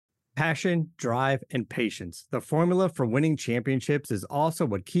Passion, drive, and patience. The formula for winning championships is also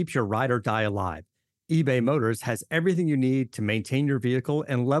what keeps your ride or die alive. eBay Motors has everything you need to maintain your vehicle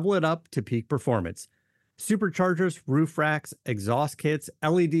and level it up to peak performance. Superchargers, roof racks, exhaust kits,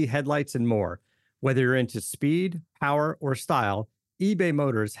 LED headlights, and more. Whether you're into speed, power, or style, eBay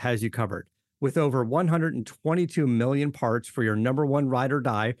Motors has you covered. With over 122 million parts for your number one ride or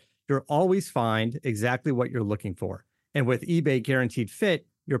die, you'll always find exactly what you're looking for. And with eBay Guaranteed Fit,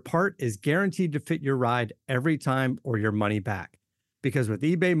 your part is guaranteed to fit your ride every time or your money back. Because with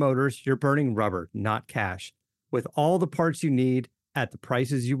eBay Motors, you're burning rubber, not cash. With all the parts you need at the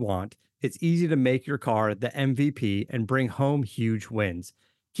prices you want, it's easy to make your car the MVP and bring home huge wins.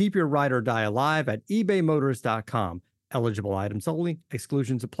 Keep your ride or die alive at ebaymotors.com. Eligible items only.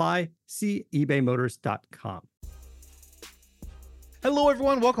 Exclusions apply. See ebaymotors.com. Hello,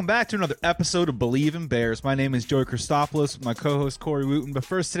 everyone. Welcome back to another episode of Believe in Bears. My name is Joey Christopoulos with my co-host Corey Wooten. But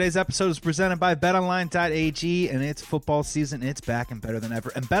first, today's episode is presented by BetOnline.ag, and it's football season. It's back and better than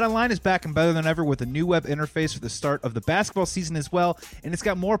ever. And BetOnline is back and better than ever with a new web interface for the start of the basketball season as well. And it's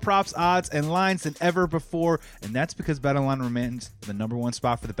got more props, odds, and lines than ever before. And that's because BetOnline remains the number one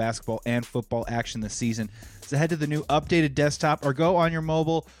spot for the basketball and football action this season. So head to the new updated desktop or go on your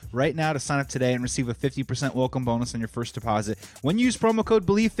mobile right now to sign up today and receive a 50% welcome bonus on your first deposit when you use promo code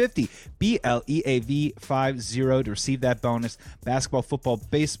BELIEVE50, BLEAV50 to receive that bonus. Basketball, football,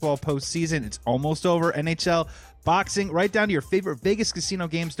 baseball postseason, it's almost over. NHL, boxing, right down to your favorite Vegas casino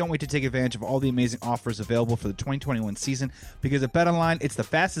games. Don't wait to take advantage of all the amazing offers available for the 2021 season because at BetOnline, it's the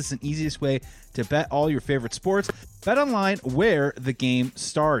fastest and easiest way to bet all your favorite sports. BetOnline, where the game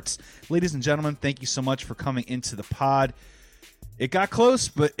starts. Ladies and gentlemen, thank you so much for coming into the pod. It got close,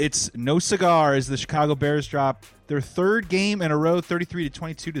 but it's no cigar as the Chicago Bears drop their third game in a row,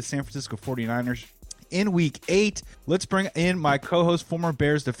 33-22 to the San Francisco 49ers in Week 8. Let's bring in my co-host, former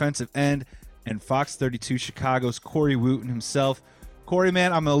Bears defensive end, and Fox 32 Chicago's Corey Wooten himself. Corey,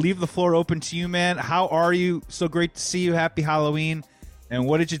 man, I'm going to leave the floor open to you, man. How are you? So great to see you. Happy Halloween. And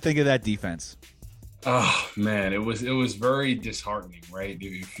what did you think of that defense? Oh, man, it was very disheartening, right?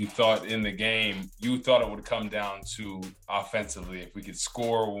 If you thought in the game, you thought it would come down to offensively, if we could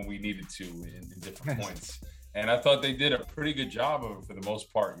score when we needed to in different points. And I thought they did a pretty good job of it for the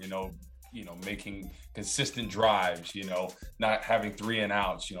most part, making consistent drives, not having 3 and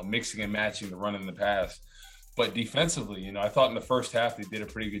outs, mixing and matching the run and the pass. But defensively, I thought in the first half they did a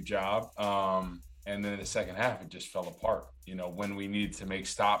pretty good job. And then in the second half, it just fell apart. When we needed to make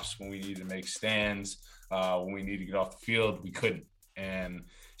stops, when we needed to make stands, when we needed to get off the field, we couldn't. And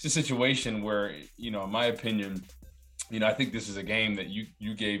it's a situation where, in my opinion, I think this is a game that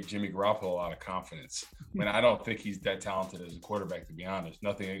you gave Jimmy Garoppolo a lot of confidence. When I don't think he's that talented as a quarterback, to be honest.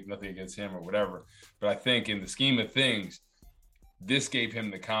 Nothing against him or whatever. But I think in the scheme of things, this gave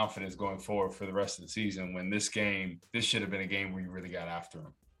him the confidence going forward for the rest of the season. When this should have been a game where you really got after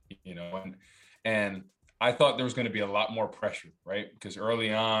him, And I thought there was going to be a lot more pressure, right? Because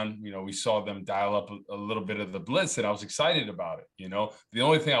early on, we saw them dial up a little bit of the blitz, and I was excited about it. The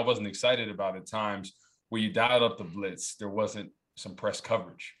only thing I wasn't excited about at times where you dialed up the blitz, there wasn't some press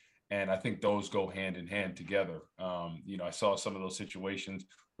coverage. And I think those go hand in hand together. I saw some of those situations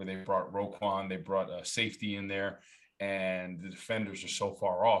where they brought Roquan, they brought a safety in there, and the defenders are so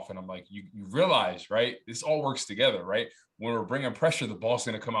far off. And I'm like, you realize, right? This all works together, right? When we're bringing pressure, the ball's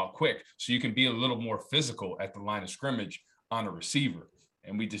going to come out quick. So you can be a little more physical at the line of scrimmage on a receiver.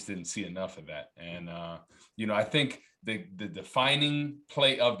 And we just didn't see enough of that. And, I think the defining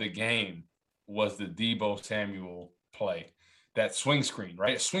play of the game was the Deebo Samuel play, that swing screen,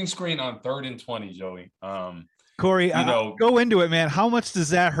 right? A swing screen on 3rd and 20, Joey. Corey, go into it, man. How much does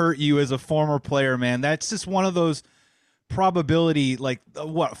that hurt you as a former player, man? That's just one of those probability,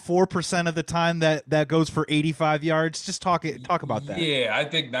 4% of the time that goes for 85 yards. Just talk about that. Yeah, I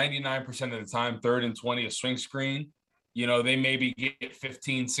think 99% of the time, 3rd and 20, a swing screen, they maybe get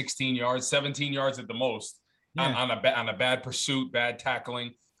 15, 16 yards, 17 yards at the most on a bad pursuit, bad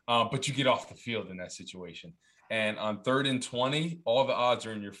tackling. But you get off the field in that situation. And on 3rd and 20, all the odds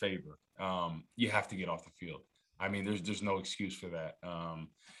are in your favor. You have to get off the field. I mean, there's no excuse for that.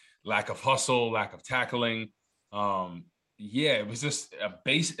 Lack of hustle, lack of tackling. It was just a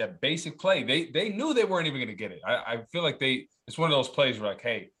basic play. They knew they weren't even going to get it. I feel like it's one of those plays where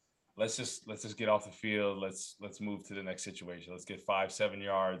hey, let's just get off the field. Let's move to the next situation. Let's get 5-7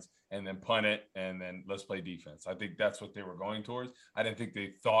 yards and then punt it, and then let's play defense. I think that's what they were going towards. I didn't think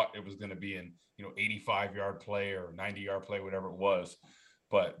they thought it was going to be an 85-yard play or 90-yard play, whatever it was.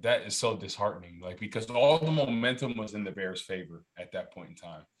 But that is so disheartening, because all the momentum was in the Bears' favor at that point in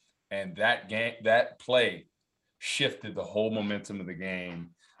time, and that play shifted the whole momentum of the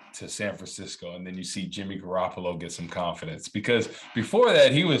game. to San Francisco, and then you see Jimmy Garoppolo get some confidence, because before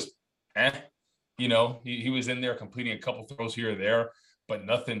that he was, he was in there completing a couple throws here or there, but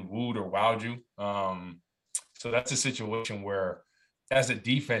nothing wooed or wowed you. So that's a situation where, as a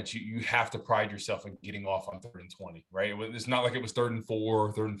defense, you have to pride yourself in getting off on 3rd and 20, right? It's not like it was 3rd and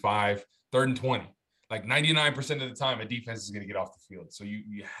 4, 3rd and 5, 3rd and 20. Like 99% of the time, a defense is going to get off the field. So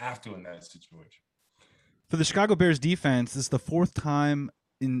you have to in that situation. For the Chicago Bears defense, this is the 4th time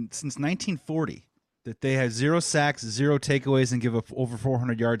since 1940 that they had 0 sacks, 0 takeaways, and give up over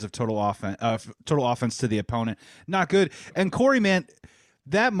 400 yards of total offense to the opponent. Not good. And Corey, man,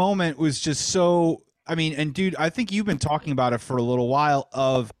 that moment was just so. I mean, and dude, I think you've been talking about it for a little while.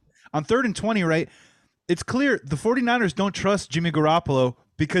 Of on 3rd and 20, right? It's clear the 49ers don't trust Jimmy Garoppolo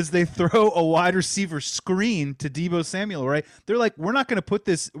because they throw a wide receiver screen to Deebo Samuel, right? They're like, we're not going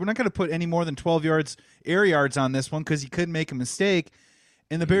to put any more than 12 air yards on this one because he could make a mistake.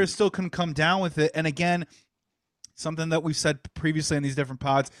 And the Bears still couldn't come down with it. And again, something that we've said previously in these different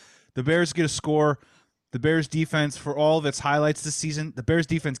pods, the Bears get a score. The Bears defense, for all of its highlights this season, the Bears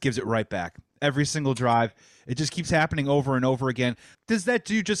defense gives it right back every single drive. It just keeps happening over and over again. Does that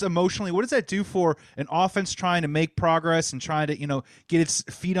do just emotionally? What does that do for an offense trying to make progress and trying to, get its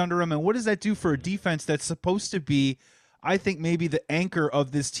feet under them? And what does that do for a defense that's supposed to be, I think, maybe the anchor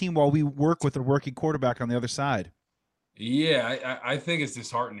of this team while we work with a working quarterback on the other side? Yeah, I think it's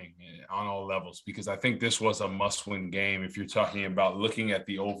disheartening on all levels, because I think this was a must-win game if you're talking about looking at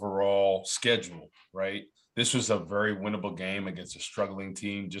the overall schedule, right? This was a very winnable game against a struggling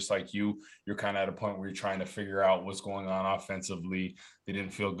team, just like you're kind of at a point where you're trying to figure out what's going on offensively. They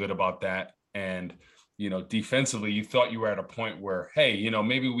didn't feel good about that. And, defensively, you thought you were at a point where, hey,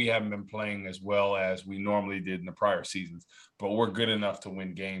 maybe we haven't been playing as well as we normally did in the prior seasons, but we're good enough to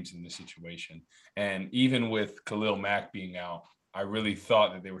win games in this situation. And even with Khalil Mack being out, I really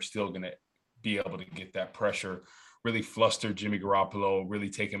thought that they were still going to be able to get that pressure, really fluster Jimmy Garoppolo, really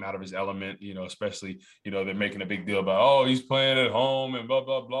take him out of his element, especially, they're making a big deal about, oh, he's playing at home and blah,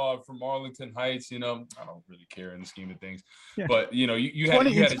 blah, blah from Arlington Heights. I don't really care in the scheme of things. Yeah. But, you had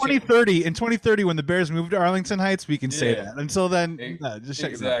in 2030, when the Bears moved to Arlington Heights, we can say that. Until then, just check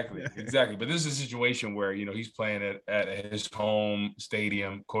exactly. Exactly. But this is a situation where, he's playing at his home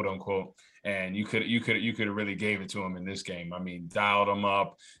stadium, quote unquote. And you could have really gave it to him in this game. I mean, dialed him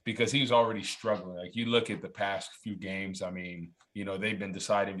up, because he was already struggling. Like, you look at the past few games, I mean, they've been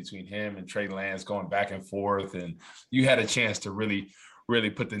deciding between him and Trey Lance, going back and forth, and you had a chance to really,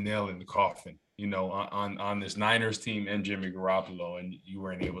 really put the nail in the coffin, on this Niners team and Jimmy Garoppolo, and you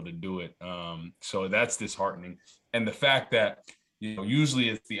weren't able to do it. So that's disheartening. And the fact that,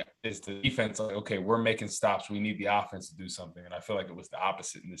 usually it's the defense, like, okay, we're making stops, we need the offense to do something. And I feel like it was the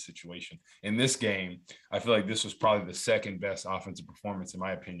opposite in this situation. In this game, I feel like this was probably the second best offensive performance, in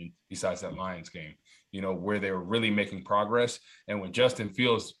my opinion, besides that Lions game, where they were really making progress. And when Justin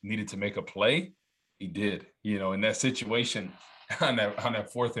Fields needed to make a play, he did. In that situation on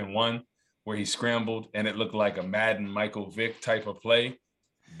that 4th and 1, where he scrambled and it looked like a Madden Michael Vick type of play,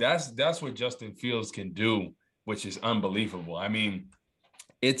 that's what Justin Fields can do, which is unbelievable. I mean,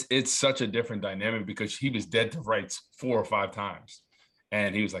 it's such a different dynamic, because he was dead to rights 4 or 5 times.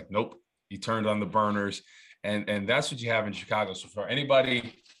 And he was like, nope, he turned on the burners. And that's what you have in Chicago. So for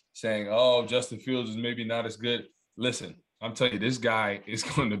anybody saying, oh, Justin Fields is maybe not as good, listen, I'm telling you, this guy is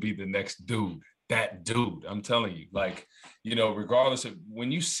going to be the next dude. That dude, I'm telling you, like, regardless of,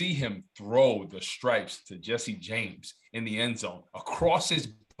 when you see him throw the stripes to Jesse James in the end zone across his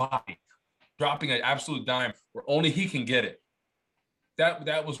body, dropping an absolute dime where only he can get it.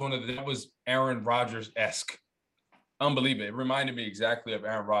 That was Aaron Rodgers-esque. Unbelievable. It reminded me exactly of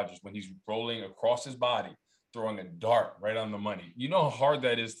Aaron Rodgers when he's rolling across his body, throwing a dart right on the money. You know how hard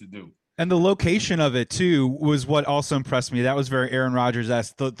that is to do. And the location of it too was what also impressed me. That was very Aaron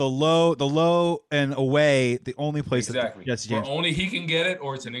Rodgers-esque. The low and away, the only place exactly. that Jesse James, where only he can get it,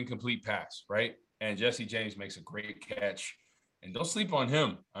 or it's an incomplete pass, right? And Jesse James makes a great catch. And don't sleep on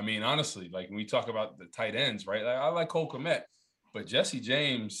him. I mean, honestly, like, when we talk about the tight ends, right? Like, I like Cole Kmet, but Jesse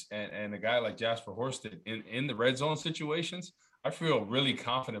James and a guy like Jasper Horsted in the red zone situations, I feel really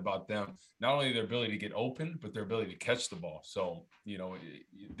confident about them. Not only their ability to get open, but their ability to catch the ball. So,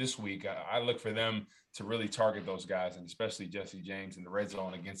 this week, I look for them to really target those guys, and especially Jesse James in the red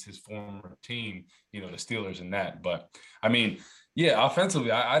zone against his former team, the Steelers and that. But, I mean, yeah,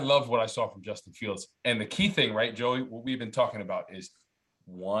 offensively, I love what I saw from Justin Fields. And the key thing, right, Joey, what we've been talking about is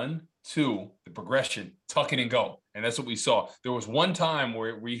 1, 2, the progression, tuck it and go. And that's what we saw. There was one time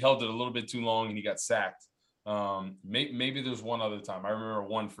where we held it a little bit too long and he got sacked. Maybe there's one other time. I remember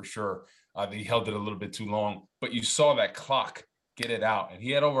one for sure. That he held it a little bit too long. But you saw that clock get it out. And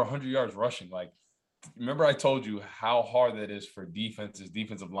he had over 100 yards rushing. Like, remember I told you how hard that is for defenses,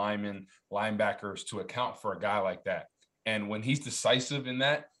 defensive linemen, linebackers to account for a guy like that. And when he's decisive in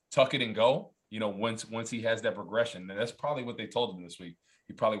that, tuck it and go, once he has that progression, and that's probably what they told him this week.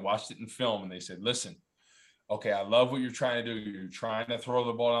 He probably watched it in film and they said, listen, okay, I love what you're trying to do. You're trying to throw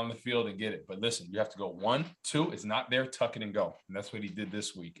the ball down the field and get it. But listen, you have to go 1, 2, it's not there, tuck it and go. And that's what he did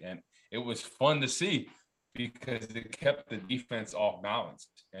this week. And it was fun to see because it kept the defense off balance.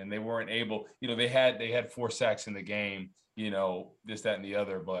 And they weren't able, they had 4 sacks in the game, this, that, and the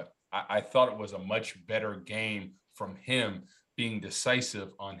other. But I thought it was a much better game from him being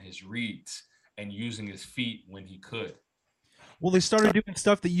decisive on his reads and using his feet when he could. Well, they started doing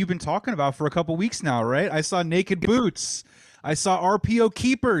stuff that you've been talking about for a couple weeks now, right? I saw naked boots. I saw RPO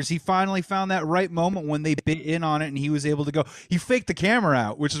keepers. He finally found that right moment when they bit in on it, and he was able to go. He faked the camera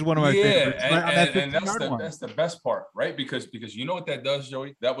out, which is one of my favorites. And that's the best part, right? Because you know what that does,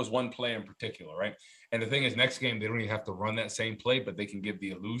 Joey? That was one play in particular, right? And the thing is, next game, they don't even have to run that same play, but they can give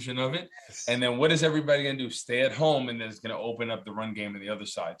the illusion of it. Yes. And then what is everybody going to do? Stay at home, and then it's going to open up the run game on the other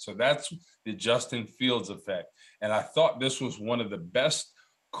side. So that's the Justin Fields effect. And I thought this was one of the best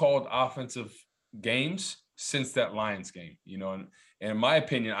called offensive games since that Lions game, and in my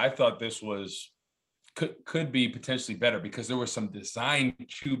opinion, I thought this could be potentially better because there were some design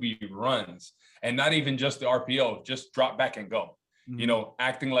QB runs and not even just the RPO, just drop back and go,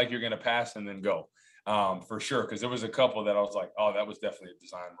 acting like you're going to pass and then go for sure. Because there was a couple that I was like, oh, that was definitely a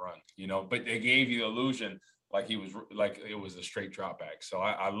design run, but they gave you the illusion like it was a straight drop back. So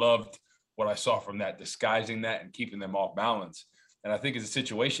I loved what I saw from that, disguising that and keeping them off balance. And I think it's a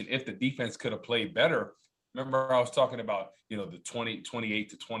situation, if the defense could have played better. Remember I was talking about, the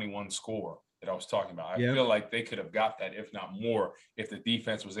 28-21 score that I was talking about. I feel like they could have got that, if not more, if the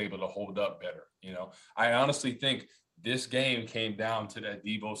defense was able to hold up better. I honestly think this game came down to that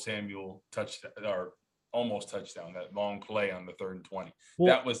Deebo Samuel touchdown, or almost touchdown, that long play on the 3rd and 20.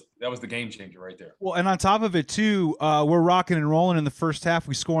 Well, that was the game changer right there. Well, and on top of it too, we're rocking and rolling in the first half.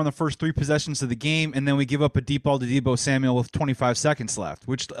 We score on the first 3 possessions of the game, and then we give up a deep ball to Deebo Samuel with 25 seconds left,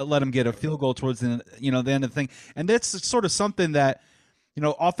 which let him get a field goal towards the end of the thing. And that's sort of something that,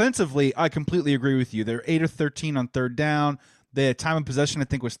 offensively, I completely agree with you. They're 8 of 13 on 3rd down. The time of possession, I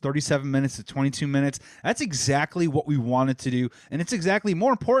think, was 37 minutes to 22 minutes. That's exactly what we wanted to do. And it's exactly,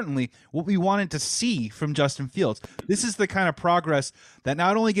 more importantly, what we wanted to see from Justin Fields. This is the kind of progress that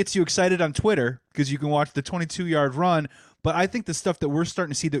not only gets you excited on Twitter, because you can watch the 22-yard run, but I think the stuff that we're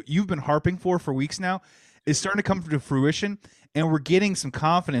starting to see that you've been harping for weeks now is starting to come to fruition, and we're getting some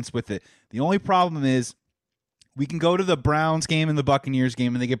confidence with it. The only problem is we can go to the Browns game and the Buccaneers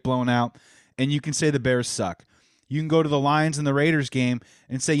game, and they get blown out, and you can say the Bears suck. You can go to the Lions and the Raiders game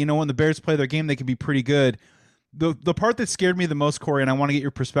and say, when the Bears play their game, they can be pretty good. The part that scared me the most, Corey, and I want to get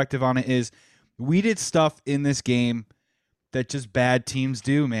your perspective on it, is we did stuff in this game that just bad teams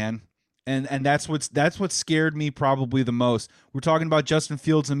do, man. And that's what scared me probably the most. We're talking about Justin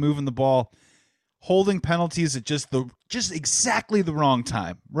Fields and moving the ball, holding penalties at just exactly the wrong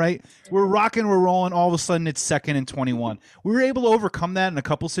time, right? We're rocking, we're rolling. All of a sudden, it's 2nd and 21. We were able to overcome that in a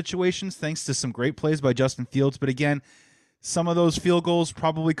couple situations thanks to some great plays by Justin Fields. But again, some of those field goals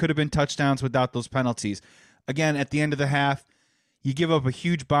probably could have been touchdowns without those penalties. Again, at the end of the half, you give up a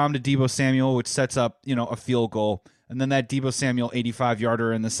huge bomb to Deebo Samuel, which sets up, a field goal. And then that Deebo Samuel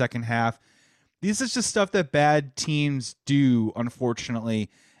 85-yarder in the second half. This is just stuff that bad teams do,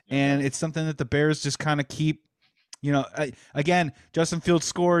 unfortunately. And it's something that the Bears just kind of keep, again, Justin Fields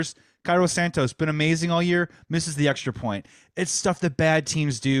scores. Cairo Santos, been amazing all year, misses the extra point. It's stuff that bad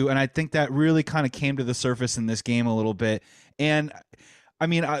teams do, and I think that really kind of came to the surface in this game a little bit. And,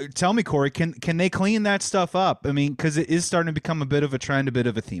 tell me, Corey, can they clean that stuff up? Because it is starting to become a bit of a trend, a bit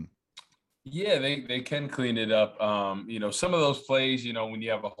of a theme. Yeah, they can clean it up. Some of those plays, when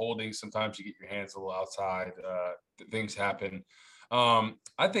you have a holding, sometimes you get your hands a little outside. Things happen.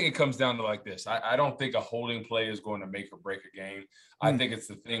 I think it comes down to like this. I don't think a holding play is going to make or break a game. I think it's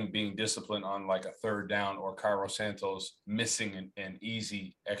the thing being disciplined on like a 3rd down or Cairo Santos missing an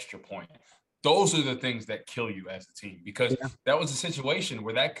easy extra point. Those are the things that kill you as a team, because that was a situation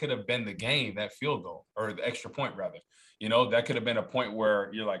where that could have been the game, that field goal, or the extra point rather. That could have been a point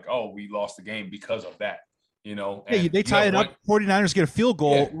where you're like, oh, we lost the game because of that. They tie it up. 49ers get a field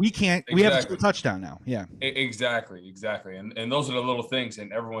goal. Yeah, we can't. Exactly. We have a touchdown now. Yeah, exactly. And those are the little things.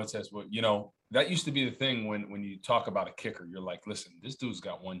 And everyone says, well, that used to be the thing when you talk about a kicker. You're like, listen, this dude's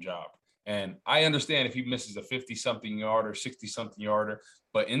got one job. And I understand if he misses a 50-something yarder, 60-something yarder,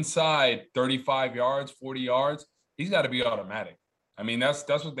 but inside 35 yards, 40 yards, he's got to be automatic.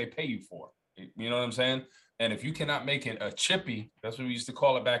 That's what they pay you for. You know what I'm saying? And if you cannot make it a chippy, that's what we used to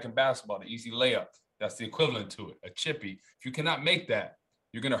call it back in basketball, the easy layup. That's the equivalent to it, a chippy. If you cannot make that,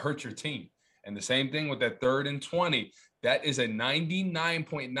 you're going to hurt your team. And the same thing with that 3rd and 20. That is a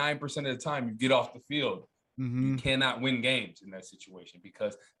 99.9% of the time you get off the field. You cannot win games in that situation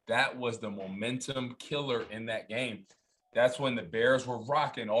because that was the momentum killer in that game. That's when the Bears were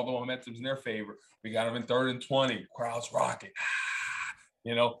rocking. All the momentum's in their favor. We got them in 3rd and 20. Crowd's rocking.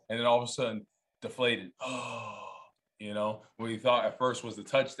 And then all of a sudden deflated. We thought at first was the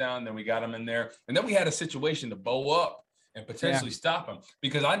touchdown. Then we got them in there. And then we had a situation to bow up and potentially stop them.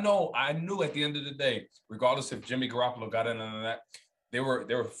 Because I knew at the end of the day, regardless if Jimmy Garoppolo got in on that, they were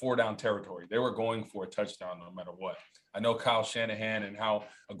 4-down territory. They were going for a touchdown no matter what. I know Kyle Shanahan and how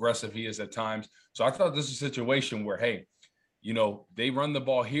aggressive he is at times. So I thought this is a situation where, hey, they run the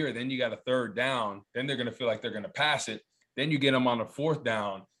ball here. Then you got a 3rd down. Then they're going to feel like they're going to pass it. Then you get them on a 4th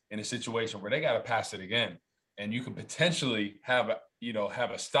down in a situation where they got to pass it again. And you could potentially have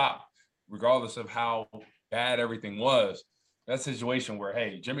a stop regardless of how bad everything was. That situation where,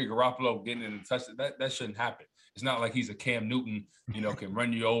 hey, Jimmy Garoppolo getting in the touchdown, that shouldn't happen. It's not like he's a Cam Newton, can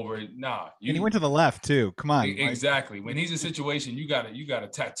run you over. Nah. And he went to the left too. Come on. Exactly. When he's in a situation, you gotta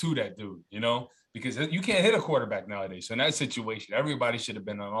tattoo that dude, because you can't hit a quarterback nowadays. So in that situation, everybody should have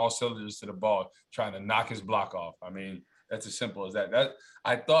been on all cylinders to the ball, trying to knock his block off. I mean, that's as simple as that. That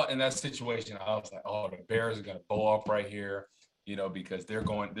I thought in that situation, I was like, oh, the Bears are gonna bow up right here, because they're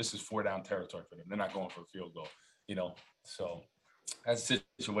going. This is 4-down territory for them. They're not going for a field goal, So that's a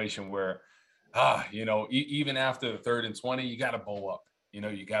situation where. Even after the 3rd and 20, you got to bow up.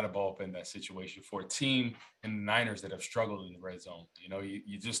 You got to bow up in that situation for a team in the Niners that have struggled in the red zone.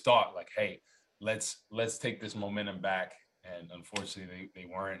 You just thought like, hey, let's take this momentum back. And unfortunately, they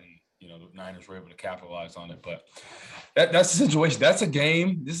weren't. And, the Niners were able to capitalize on it. But that's the situation. That's a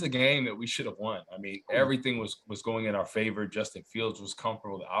game. This is a game that we should have won. I mean, everything was going in our favor. Justin Fields was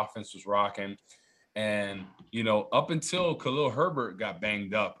comfortable. The offense was rocking. And, up until Khalil Herbert got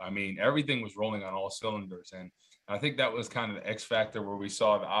banged up, I mean, everything was rolling on all cylinders. And I think that was kind of the X factor where we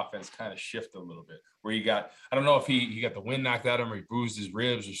saw the offense kind of shift a little bit, where I don't know if he got the wind knocked out of him or he bruised his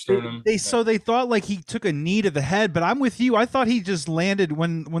ribs or sternum. They thought like he took a knee to the head, but I'm with you. I thought he just landed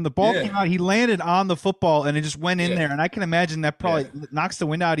when the ball came out, he landed on the football and it just went in there. And I can imagine that probably knocks the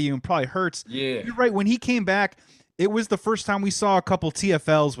wind out of you and probably hurts. Yeah. You're right. When he came back, it was the first time we saw a couple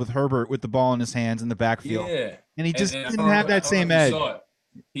TFLs with Herbert with the ball in his hands in the backfield. Yeah. And he just didn't have that same edge.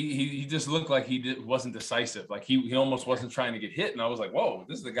 He just looked like wasn't decisive. Like he almost wasn't trying to get hit. And I was like, whoa,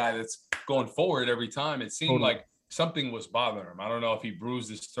 this is the guy that's going forward every time. It seemed like something was bothering him. I don't know if he bruised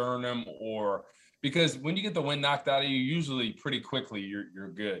his sternum or because when you get the wind knocked out of you, usually pretty quickly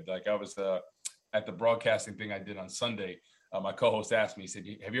you're good. Like I was at the broadcasting thing I did on Sunday. My co-host asked me, he said,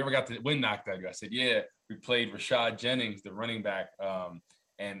 have you ever got the wind knocked out of you? I said, yeah, we played Rashad Jennings, the running back,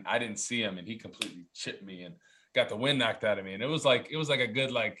 and I didn't see him, and he completely chipped me and got the wind knocked out of me. And it was like a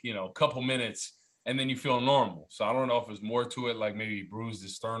good, couple minutes, and then you feel normal. So I don't know if there's more to it, like maybe he bruised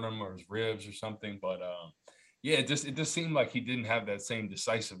his sternum or his ribs or something, but it just seemed like he didn't have that same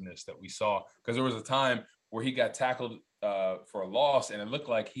decisiveness that we saw, because there was a time where he got tackled for a loss, and it looked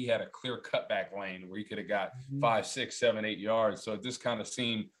like he had a clear cutback lane where he could have got 5, 6, 7, 8 yards. So it just kind of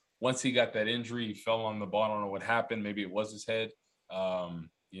seemed once he got that injury, he fell on the ball. I don't know what happened. Maybe it was his head.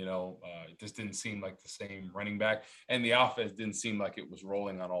 It just didn't seem like the same running back, and the offense didn't seem like it was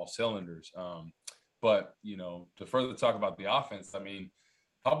rolling on all cylinders. But to further talk about the offense, I mean,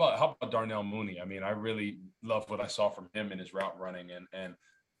 how about Darnell Mooney? I mean, I really love what I saw from him in his route running, and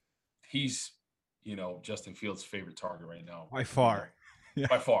he's Justin Fields' favorite target right now by far. Yeah.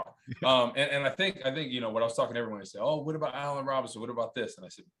 By far. And I think when I was talking to everyone, they say, oh, what about Allen Robinson? What about this? And I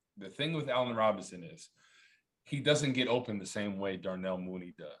said, the thing with Allen Robinson is he doesn't get open the same way Darnell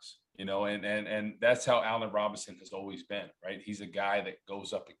Mooney does, and that's how Allen Robinson has always been, right? He's a guy that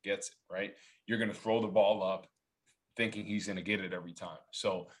goes up and gets it, right? You're going to throw the ball up thinking he's going to get it every time.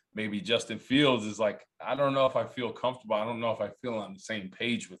 So maybe Justin Fields is like, I don't know if I feel comfortable. I don't know if I feel on the same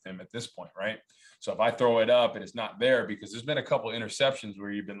page with him at this point, right? So if I throw it up and it's not there, because there's been a couple of interceptions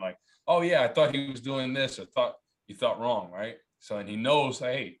where you've been like, oh yeah, I thought he was doing this. I thought you thought wrong, right? So, and he knows,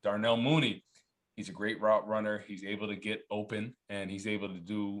 hey, Darnell Mooney, he's a great route runner. He's able to get open and he's able to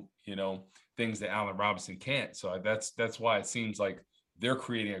do, things that Allen Robinson can't. So that's why it seems like they're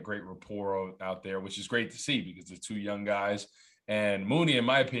creating a great rapport out there, which is great to see because they're two young guys. And Mooney, in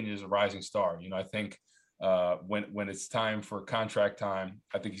my opinion, is a rising star. I think when it's time for contract time,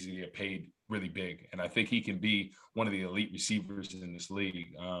 I think he's going to get paid really big. And I think he can be one of the elite receivers in this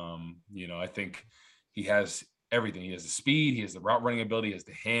league. I think he has everything. He has the speed, he has the route running ability, he has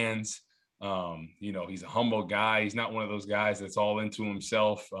the hands. He's a humble guy. He's not one of those guys that's all into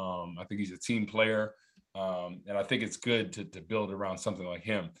himself. I think he's a team player. And I think it's good to build around something like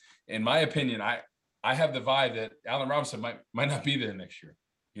him. In my opinion, I have the vibe that Allen Robinson might not be there next year.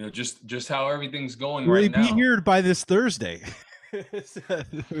 Just how everything's going Will right he be now. here by this Thursday? I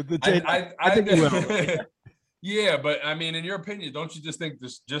think he will. Yeah, but I mean, in your opinion, don't you just think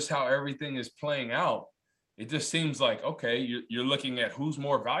this just how everything is playing out? It just seems like, okay, you're looking at who's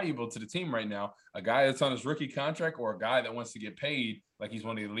more valuable to the team right now, a guy that's on his rookie contract or a guy that wants to get paid like he's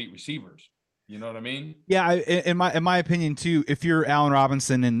one of the elite receivers. You know what I mean? Yeah, in my opinion too, if you're Allen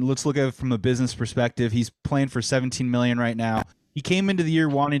Robinson, and let's look at it from a business perspective, he's playing for $17 million right now. He came into the year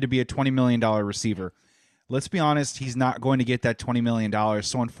wanting to be a $20 million receiver. Let's be honest, he's not going to get that $20 million.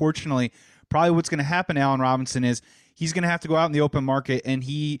 So unfortunately, probably what's going to happen to Allen Robinson is he's going to have to go out in the open market, and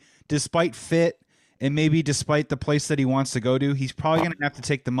he, despite fit and maybe despite the place that he wants to go to, he's probably going to have to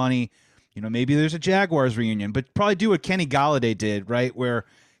take the money. Maybe there's a Jaguars reunion, but probably do what Kenny Golladay did, right? Where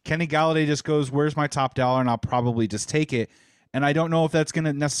Kenny Golladay just goes, where's my top dollar? And I'll probably just take it. And I don't know if that's going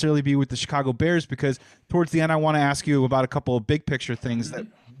to necessarily be with the Chicago Bears, because towards the end, I want to ask you about a couple of big picture things that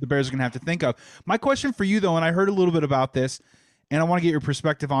the Bears are going to have to think of. My question for you, though, and I heard a little bit about this, and I want to get your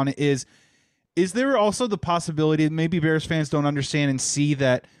perspective on it, is there also the possibility that maybe Bears fans don't understand and see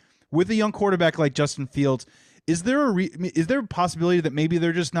that with a young quarterback like Justin Fields, is there a possibility that maybe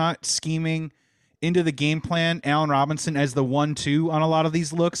they're just not scheming into the game plan Allen Robinson as the 1-2 on a lot of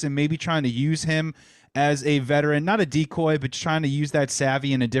these looks, and maybe trying to use him as a veteran, not a decoy, but trying to use that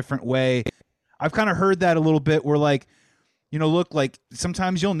savvy in a different way? I've kind of heard that a little bit where, like, look, like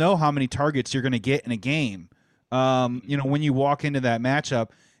sometimes you'll know how many targets you're going to get in a game. When you walk into that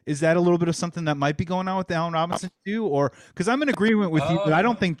matchup, is that a little bit of something that might be going on with Allen Robinson too? Or because I'm in agreement with you, but I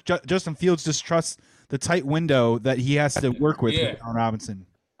don't think Justin Fields just trusts the tight window that he has to work with Allen Robinson.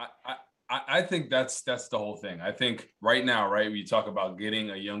 I think that's the whole thing. I think right now, right, when you talk about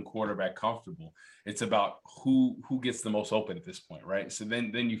getting a young quarterback comfortable, it's about who gets the most open at this point, right? So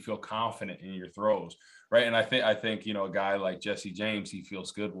then you feel confident in your throws, right? And I think a guy like Jesse James, he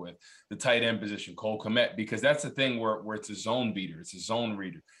feels good with the tight end position, Cole Kmet, because that's the thing where it's a zone beater, it's a zone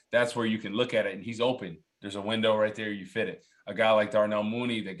reader. That's where you can look at it and he's open. There's a window right there, you fit it. A guy like Darnell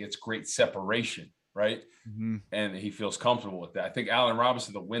Mooney that gets great separation, right? Mm-hmm. And he feels comfortable with that. I think Allen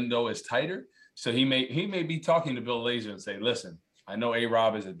Robinson, the window is tighter. So he may be talking to Bill Lazor and say, listen, I know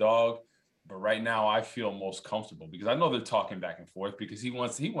A-Rob is a dog, but right now I feel most comfortable, because I know they're talking back and forth, because he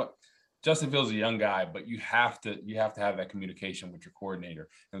wants Justin Fields is a young guy, but you have to have that communication with your coordinator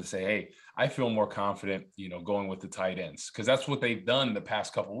and to say, hey, I feel more confident, going with the tight ends, because that's what they've done the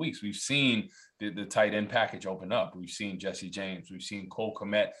past couple of weeks. We've seen the tight end package open up. We've seen Jesse James. We've seen Cole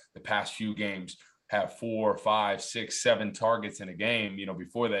Kmet the past few games have 4, 5, 6, 7 targets in a game.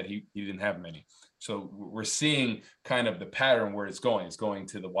 Before that, he didn't have many. So we're seeing kind of the pattern where it's going. It's going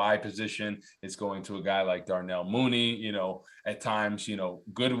to the wide position. It's going to a guy like Darnell Mooney. At times,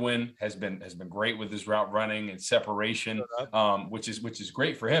 Goodwin has been great with his route running and separation, which is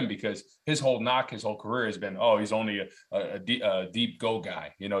great for him, because his whole career has been, he's only a deep go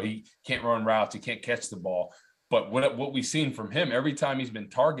guy. He can't run routes. He can't catch the ball. But what we've seen from him every time he's been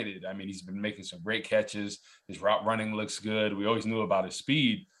targeted, I mean, he's been making some great catches. His route running looks good. We always knew about his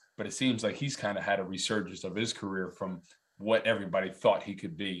speed, but it seems like he's kind of had a resurgence of his career from what everybody thought he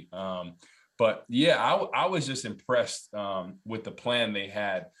could be. But yeah, I was just impressed with the plan they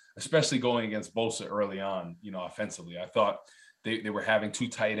had, especially going against Bosa early on, offensively. I thought they were having 2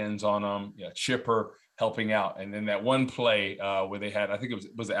 tight ends on them, Chipper helping out. And then that one play where they had, I think it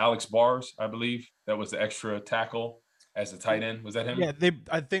was Alex Bars, I believe, that was the extra tackle as a tight end. Was that him? Yeah,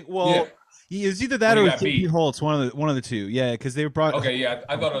 he is either that or J.P. Holtz, one of the two. Yeah, because they brought. Okay, yeah,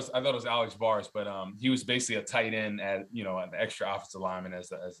 I thought it was Alex Bars, but he was basically a tight end at an extra offensive lineman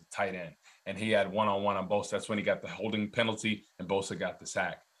as a tight end, and he had one-on-one on Bosa. That's when he got the holding penalty, and Bosa got the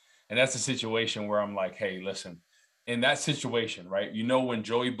sack. And that's a situation where I'm like, hey, listen, in that situation, right? When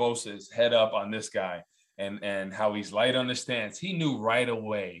Joey Bosa is head up on this guy and how he's light on the stance, he knew right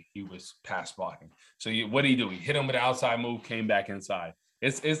away he was pass blocking. So what did he do? He hit him with an outside move, came back inside.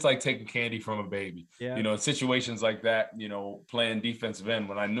 It's like taking candy from a baby. Yeah. In situations like that, playing defensive end,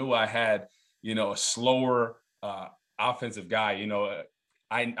 when I knew I had, a slower offensive guy,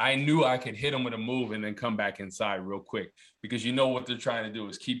 I knew I could hit him with a move and then come back inside real quick, because what they're trying to do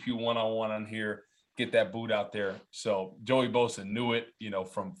is keep you one-on-one on here, get that boot out there. So Joey Bosa knew it,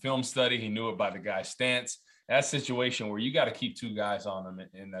 from film study. He knew it by the guy's stance. That situation where you got to keep 2 guys on him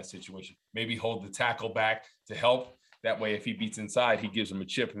in that situation. Maybe hold the tackle back to help. That way, if he beats inside, he gives him a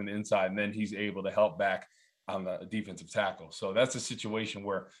chip from the inside, and then he's able to help back. on the defensive tackle. So that's a situation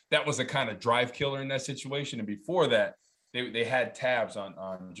where that was a kind of drive killer in that situation. And before that, they had tabs on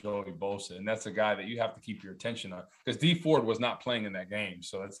Joey Bosa, and that's a guy that you have to keep your attention on because Dee Ford was not playing in that game.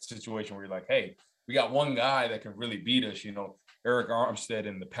 So that's a situation where you're like, hey, we got one guy that can really beat us. You know, Eric Armstead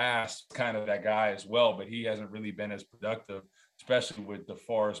in the past, kind of that guy as well, but he hasn't really been as productive, especially with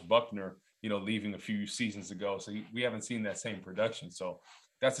DeForest Buckner, you know, leaving a few seasons ago. So we haven't seen that same production. So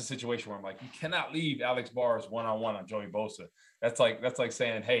that's a situation where I'm like, you cannot leave Alex Bars one-on-one on Joey Bosa. That's like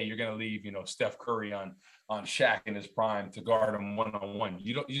saying, hey, you're going to leave, you know, Steph Curry on Shaq in his prime to guard him one-on-one.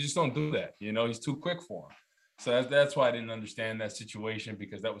 You just don't do that. You know, he's too quick for him. So that's why I didn't understand that situation,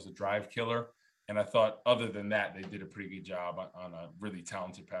 because that was a drive killer. And I thought other than that, they did a pretty good job on a really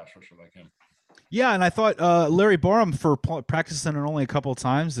talented pass rusher like him. Yeah, and I thought Larry Borum, for practicing it only a couple of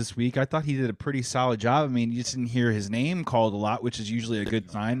times this week, I thought he did a pretty solid job. I mean, you just didn't hear his name called a lot, which is usually a good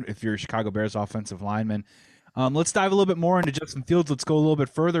sign if you're a Chicago Bears offensive lineman. Let's dive a little bit more into Justin Fields. Let's go a little bit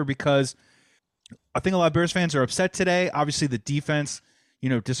further, because I think a lot of Bears fans are upset today. Obviously, the defense, you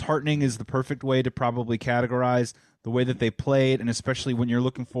know, disheartening is the perfect way to probably categorize the way that they played, and especially when you're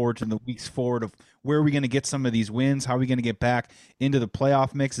looking forward to the weeks forward of where are we going to get some of these wins, how are we going to get back into the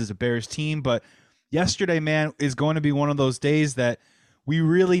playoff mix as a Bears team. But yesterday, man, is going to be one of those days that we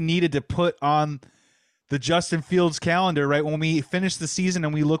really needed to put on the Justin Fields calendar, right? When we finish the season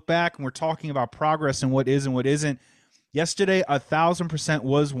and we look back and we're talking about progress and what is and what isn't. Yesterday, 1,000%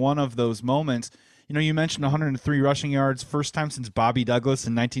 was one of those moments. You know, you mentioned 103 rushing yards, first time since Bobby Douglas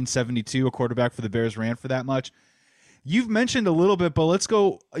in 1972, a quarterback for the Bears ran for that much. You've mentioned a little bit, but let's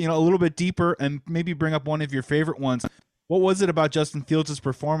go, you know, a little bit deeper and maybe bring up one of your favorite ones. What was it about Justin Fields'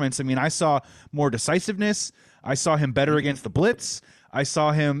 performance? I mean, I saw more decisiveness. I saw him better against the blitz. I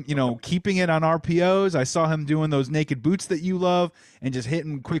saw him, you know, keeping it on RPOs. I saw him doing those naked boots that you love and just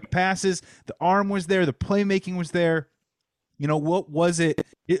hitting quick passes. The arm was there. The playmaking was there. You know, what was it?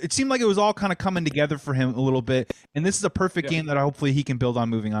 It seemed like it was all kind of coming together for him a little bit. And this is a perfect game that hopefully he can build on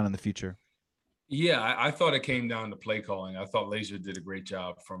moving on in the future. Yeah, I thought it came down to play calling. I thought Laser did a great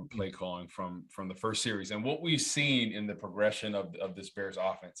job from play calling from the first series. And what we've seen in the progression of this Bears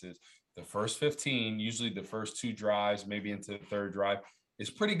offense is the first 15, usually the first two drives, maybe into the third drive, is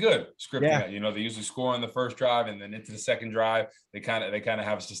pretty good scripting out. You know, they usually score on the first drive, and then into the second drive, they kind of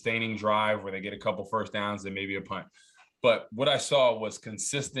have a sustaining drive where they get a couple first downs and maybe a punt. But what I saw was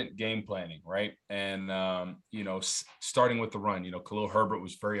consistent game planning, right? And, you know, starting with the run, you know, Khalil Herbert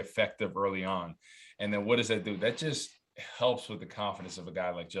was very effective early on. And then what does that do? That just helps with the confidence of a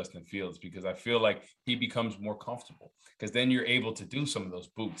guy like Justin Fields, because I feel like he becomes more comfortable, because then you're able to do some of those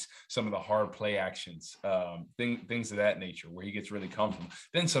boots, some of the hard play actions, things of that nature where he gets really comfortable.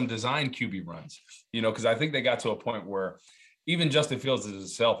 Then some design QB runs, you know, because I think they got to a point where even Justin Fields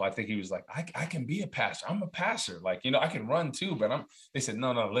himself, I think he was like, I can be a passer. I'm a passer. Like, you know, I can run too, but they said,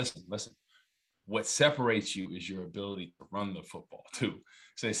 no, listen. What separates you is your ability to run the football too.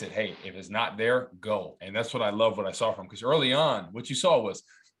 So they said, hey, if it's not there, go. And that's what I love what I saw from him. Because early on, what you saw was,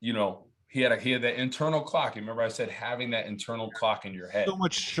 you know, he had that internal clock. Remember I said having that internal clock in your head. So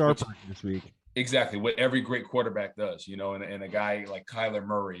much sharper this week. Exactly what every great quarterback does, you know, and a guy like Kyler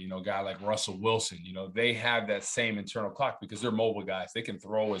Murray, you know, a guy like Russell Wilson, you know, they have that same internal clock because they're mobile guys. They can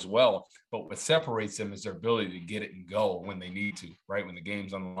throw as well, but what separates them is their ability to get it and go when they need to, right? When the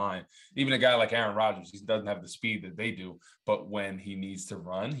game's on the line. Even a guy like Aaron Rodgers, he doesn't have the speed that they do, but when he needs to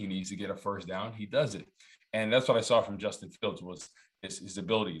run, he needs to get a first down, he does it. And that's what I saw from Justin Fields was his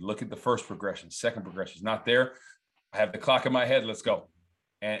ability. Look at the first progression, second progression is not there. I have the clock in my head. Let's go.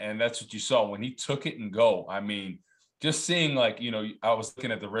 And that's what you saw when he took it and go. I mean, just seeing, like, you know, I was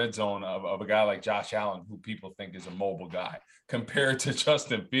looking at the red zone of a guy like Josh Allen, who people think is a mobile guy, compared to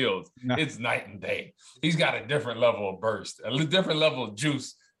Justin Fields. No. It's night and day. He's got a different level of burst, a different level of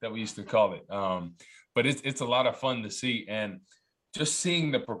juice that we used to call it. But it's a lot of fun to see. And just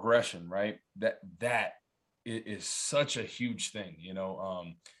seeing the progression, right? That is such a huge thing, you know.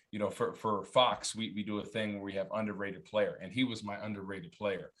 You know, for Fox, we do a thing where we have underrated player, and he was my underrated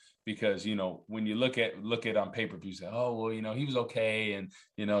player because, you know, when you look at on paper, you say, oh, well, you know, he was okay. And,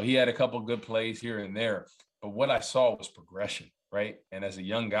 you know, he had a couple good plays here and there, but what I saw was progression, right? And as a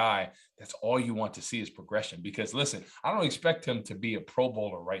young guy, that's all you want to see is progression, because listen, I don't expect him to be a Pro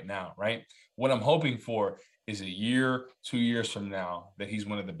Bowler right now, right? What I'm hoping for is a year, 2 years from now that he's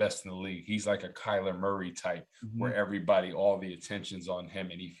one of the best in the league. He's like a Kyler Murray type, where everybody, all the attention's on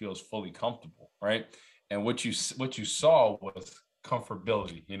him and he feels fully comfortable, right? And what you saw was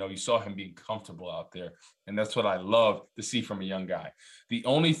comfortability. You know, you saw him being comfortable out there. And that's what I love to see from a young guy. The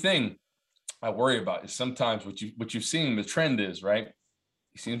only thing I worry about is sometimes what you've seen, the trend is, right?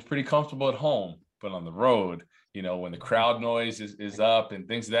 He seems pretty comfortable at home, But on the road, when the crowd noise is up and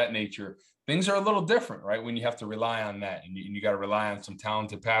things of that nature, things are a little different, right? When you have to rely on that, and you got to rely on some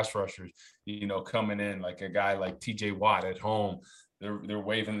talented pass rushers, coming in, like a guy like TJ Watt at home. They're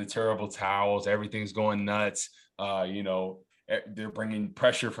waving the terrible towels. Everything's going nuts. They're bringing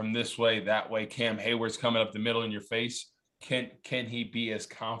pressure from this way, that way. Cam Hayward's coming up the middle in your face. Can he be as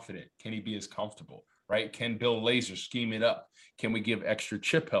confident? Can he be as comfortable, right? Can Bill Lazor scheme it up? Can we give extra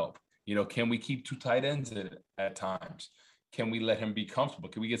chip help? Can we keep 2 tight ends at times? Can we let him be comfortable?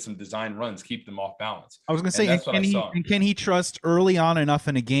 Can we get some design runs, keep them off balance? I was going to say, can he trust early on enough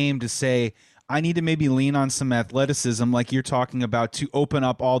in a game to say, I need to maybe lean on some athleticism like you're talking about to open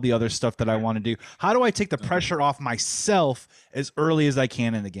up all the other stuff that I want to do? How do I take the pressure off myself as early as I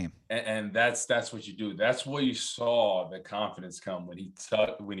can in the game? And that's what you do. That's where you saw the confidence come when he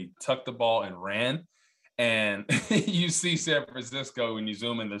tucked the ball and ran. And you see San Francisco, when you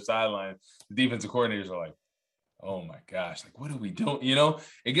zoom in the sideline, the defensive coordinators are like, oh my gosh, like, what are we doing?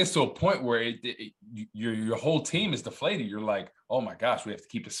 It gets to a point where your whole team is deflated. You're like, oh my gosh, we have to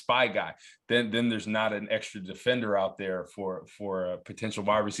keep a spy guy. Then there's not an extra defender out there for a potential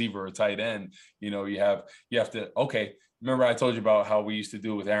wide receiver or tight end. You have to, okay. Remember I told you about how we used to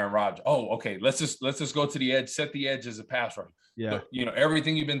do it with Aaron Rodgers. Oh, okay, let's just go to the edge, set the edge as a pass rush. Yeah.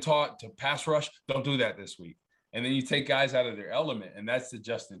 Everything you've been taught to pass rush, don't do that this week. And then you take guys out of their element, and that's the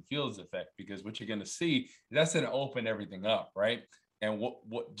Justin Fields effect, because what you're going to see, that's going to open everything up, right? And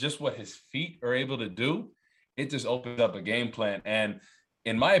what his feet are able to do, it just opens up a game plan. And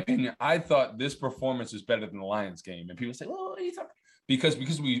in my opinion, I thought this performance is better than the Lions game. And people say, well, because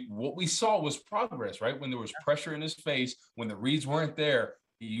what we saw was progress, right? When there was pressure in his face, when the reads weren't there,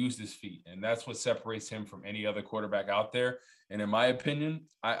 he used his feet. And that's what separates him from any other quarterback out there. And in my opinion,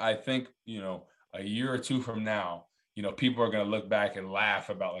 I think, a year or two from now, people are going to look back and laugh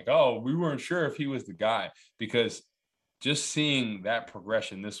about like, oh, we weren't sure if he was the guy, because just seeing that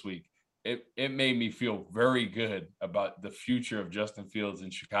progression this week, it made me feel very good about the future of Justin Fields in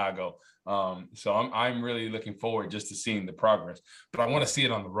Chicago. So I'm really looking forward just to seeing the progress, but I want to see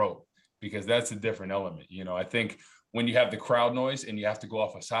it on the road, because that's a different element. I think when you have the crowd noise and you have to go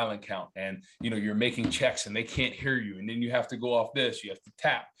off a silent count, and you're making checks and they can't hear you, and then you have to go off this, you have to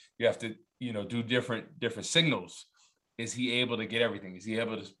tap, you have to do different signals. Is he able to get everything? Is he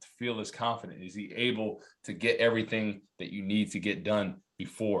able to feel as confident? Is he able to get everything that you need to get done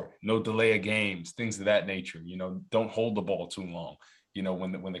before? No delay of games, things of that nature. Don't hold the ball too long,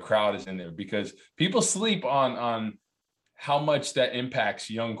 when the crowd is in there, because people sleep on how much that impacts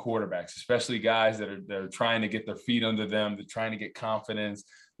young quarterbacks, especially guys that are trying to get their feet under them. They're trying to get confidence.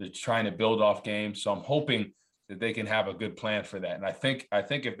 They're trying to build off games. So I'm hoping that they can have a good plan for that. And I think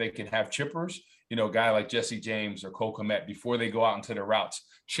if they can have chippers, a guy like Jesse James or Cole Kmet, before they go out into their routes,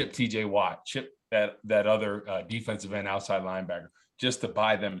 chip TJ Watt, chip that other defensive end outside linebacker, just to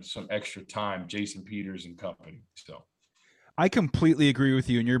buy them some extra time, Jason Peters and company. So I completely agree with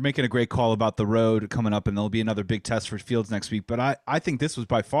you, and you're making a great call about the road coming up, and there'll be another big test for Fields next week. But I think this was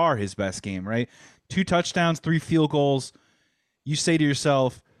by far his best game, right? 2 touchdowns, 3 field goals. You say to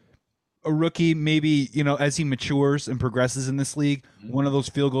yourself, a rookie, maybe, as he matures and progresses in this league, one of those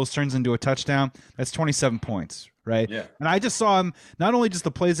field goals turns into a touchdown. That's 27 points, right? Yeah. And I just saw him, not only just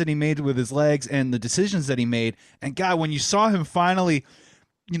the plays that he made with his legs and the decisions that he made, and God, when you saw him finally,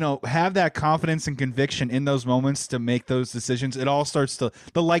 have that confidence and conviction in those moments to make those decisions, it all starts to,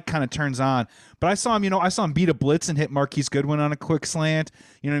 the light kind of turns on. But I saw him, beat a blitz and hit Marquise Goodwin on a quick slant.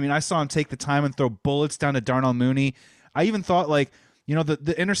 I saw him take the time and throw bullets down to Darnell Mooney. I even thought,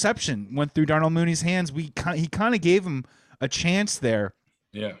 the interception went through Darnell Mooney's hands. He kind of gave him a chance there.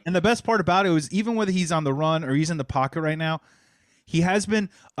 Yeah. And the best part about it was, even whether he's on the run or he's in the pocket right now, he has been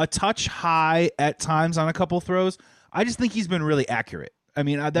a touch high at times on a couple throws. I just think he's been really accurate.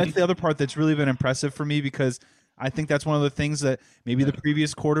 That's the other part that's really been impressive for me, because I think that's one of the things that maybe the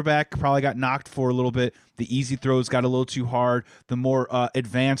previous quarterback probably got knocked for a little bit. The easy throws got a little too hard. The more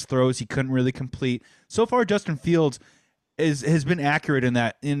advanced throws he couldn't really complete. So far, Justin Fields has been accurate in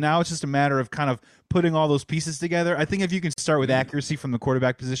that, and now it's just a matter of kind of putting all those pieces together. I think if you can start with accuracy from the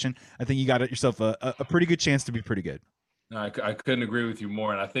quarterback position, I think you got yourself a pretty good chance to be pretty good. No, I couldn't agree with you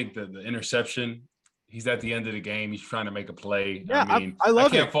more. And I think that the interception, he's at the end of the game. He's trying to make a play. Yeah, I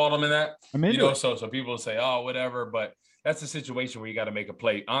love it. I can't fault him in that. It. So people say, oh, whatever. But that's a situation where you got to make a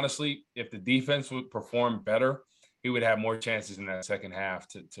play. Honestly, if the defense would perform better, he would have more chances in that second half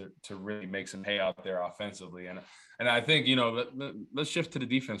to really make some hay out there offensively. And I think, let's shift to the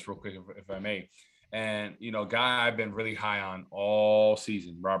defense real quick, if I may. And, guy I've been really high on all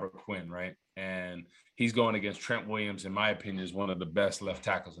season, Robert Quinn, right? And he's going against Trent Williams, in my opinion, is one of the best left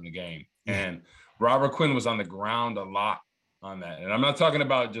tackles in the game. Yeah. And Robert Quinn was on the ground a lot on that. And I'm not talking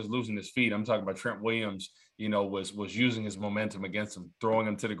about just losing his feet. I'm talking about Trent Williams, was using his momentum against him, throwing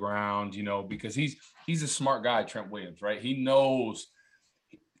him to the ground, because he's a smart guy, Trent Williams, right? He knows.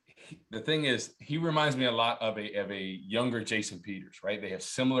 The thing is, he reminds me a lot of a younger Jason Peters, right? They have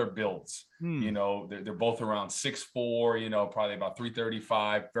similar builds. They're both around 6'4", probably about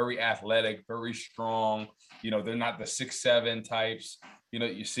 335, very athletic, very strong. They're not the 6'7" types,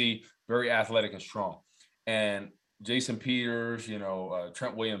 you see, very athletic and strong. And Jason Peters,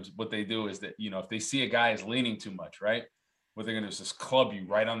 Trent Williams, what they do is that, if they see a guy is leaning too much, right? What they're going to do is just club you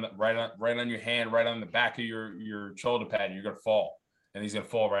right on your hand, right on the back of your shoulder pad, and you're going to fall. And he's going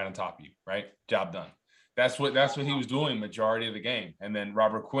to fall right on top of you, right? Job done. That's what he was doing majority of the game. And then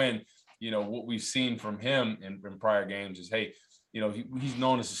Robert Quinn, what we've seen from him in prior games is, hey, he's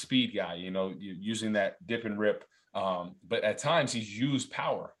known as a speed guy, using that dip and rip. But at times he's used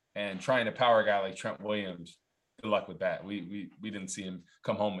power, and trying to power a guy like Trent Williams. Good luck with that. We didn't see him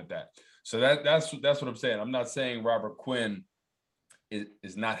come home with that. So that's what I'm saying. I'm not saying Robert Quinn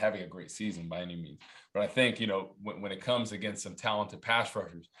is not having a great season by any means. But I think, when it comes against some talented pass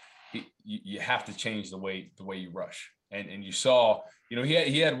rushers, you have to change the way you rush. And you saw,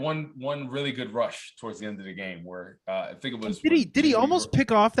 he had one really good rush towards the end of the game where I think it was. Did he almost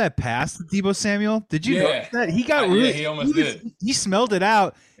pick off that pass to Deebo Samuel? Did you notice that? He got really. He almost did. He smelled it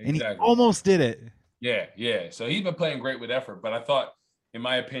out, and he almost did it. Yeah. So he's been playing great with effort, but I thought, in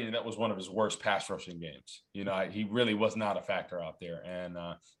my opinion, that was one of his worst pass rushing games. He really was not a factor out there. And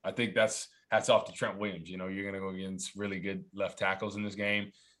I think that's hats off to Trent Williams. You're going to go against really good left tackles in this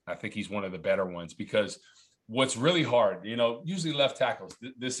game. I think he's one of the better ones, because what's really hard, usually left tackles,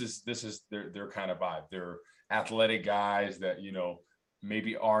 this is their kind of vibe. They're athletic guys that,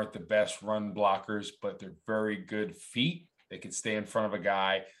 maybe aren't the best run blockers, but they're very good feet. They can stay in front of a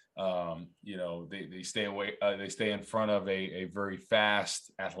guy. They stay away. They stay in front of a very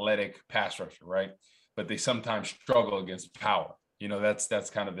fast, athletic pass rusher, right? But they sometimes struggle against power. That's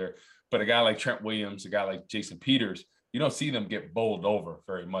kind of their. But a guy like Trent Williams, a guy like Jason Peters, you don't see them get bowled over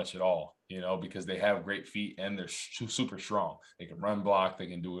very much at all. Because they have great feet and they're super strong. They can run block. They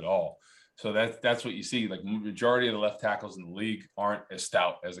can do it all. So that's what you see. Like, majority of the left tackles in the league aren't as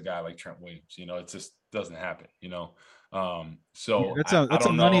stout as a guy like Trent Williams. It just doesn't happen. So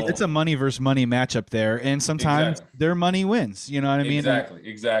it's a money versus money matchup there, and sometimes their money wins. You know what I mean?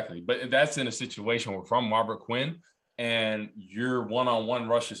 Exactly. But that's in a situation where from Robert Quinn and your one-on-one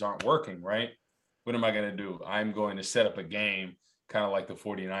rushes aren't working, right? What am I going to do? I'm going to set up a game kind of like the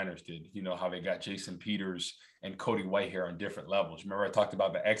 49ers did. How they got Jason Peters and Cody Whitehair on different levels. Remember, I talked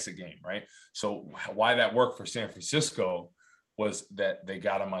about the exit game, right? So why that worked for San Francisco was that they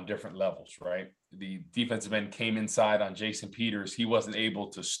got him on different levels, right? The defensive end came inside on Jason Peters. He wasn't able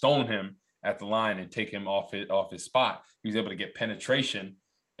to stone him at the line and take him off his spot. He was able to get penetration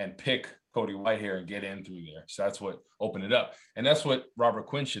and pick Cody Whitehair and get in through there. So that's what opened it up. And that's what Robert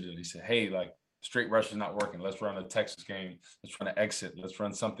Quinn should do. He said, hey, like, straight rush is not working. Let's run a Texas game. Let's run an exit. Let's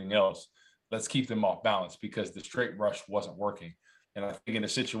run something else. Let's keep them off balance, because the straight rush wasn't working. And I think in a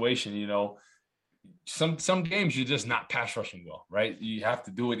situation, some games you're just not pass rushing well, right? You have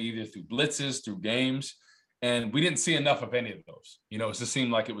to do it either through blitzes, through games. And we didn't see enough of any of those. It just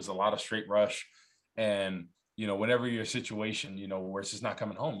seemed like it was a lot of straight rush. And, whenever you're a situation, where it's just not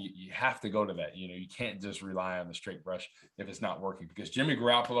coming home, you have to go to that. You can't just rely on the straight rush if it's not working, because Jimmy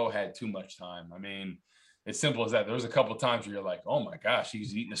Garoppolo had too much time. I mean, it's simple as that. There was a couple of times where you're like, oh my gosh,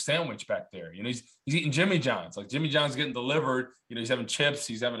 he's eating a sandwich back there. He's eating Jimmy John's. Like, Jimmy John's getting delivered. He's having chips.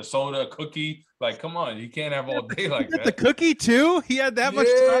 He's having a soda, a cookie. Like, come on, you can't have all day like that. The cookie too? He had that much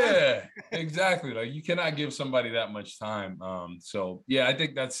time? Yeah, exactly. Like, you cannot give somebody that much time. So yeah, I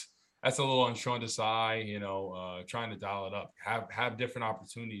think that's a little on Sean Desai, trying to dial it up. Have different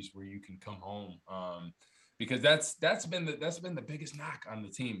opportunities where you can come home. Because that's been the biggest knock on the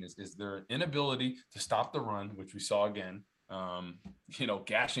team is their inability to stop the run, which we saw again.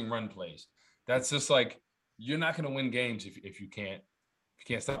 Gashing run plays. That's just like, you're not going to win games if you can't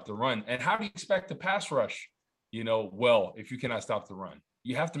stop the run. And how do you expect to pass rush, well, if you cannot stop the run?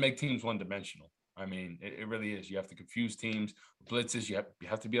 You have to make teams one-dimensional. I mean, it really is. You have to confuse teams, blitzes. You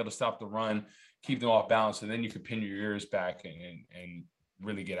have to be able to stop the run, keep them off balance, and then you can pin your ears back and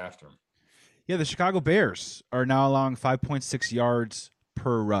really get after them. Yeah, the Chicago Bears are now allowing 5.6 yards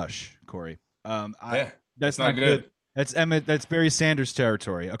per rush, Corey. That's not good. That's Barry Sanders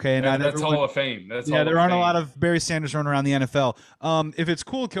territory. Okay, and That's Hall of Fame. There aren't a lot of Barry Sanders running around the NFL. If it's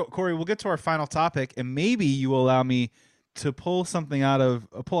cool, Corey, we'll get to our final topic, and maybe you will allow me to pull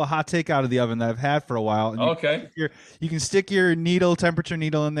a hot take out of the oven that I've had for a while. And okay. You can stick your temperature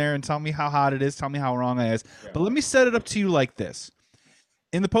needle in there and tell me how hot it is. Tell me how wrong I is. Yeah. But let me set it up to you like this.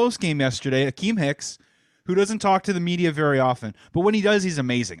 In the post game yesterday, Akeem Hicks, who doesn't talk to the media very often, but when he does, he's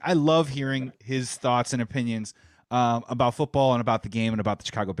amazing. I love hearing his thoughts and opinions about football and about the game and about the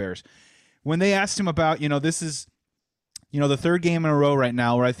Chicago Bears. When they asked him about, this is, the third game in a row right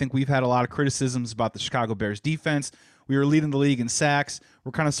now where I think we've had a lot of criticisms about the Chicago Bears defense. We were leading the league in sacks.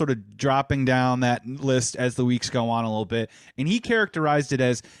 We're kind of sort of dropping down that list as the weeks go on a little bit. And he characterized it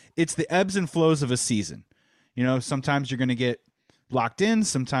as it's the ebbs and flows of a season. Sometimes you're going to get locked in.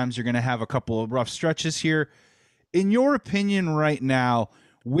 Sometimes you're going to have a couple of rough stretches here. In your opinion right now,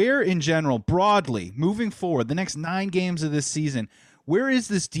 where in general, broadly, moving forward, the next 9 games of this season, where is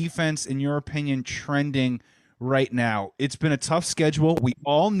this defense, in your opinion, trending right now? It's been a tough schedule. We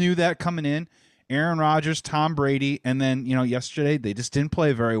all knew that coming in. Aaron Rodgers, Tom Brady, and then, yesterday they just didn't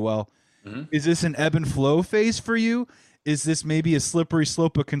play very well. Mm-hmm. Is this an ebb and flow phase for you? Is this maybe a slippery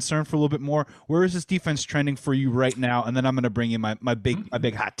slope of concern for a little bit more? Where is this defense trending for you right now? And then I'm going to bring you my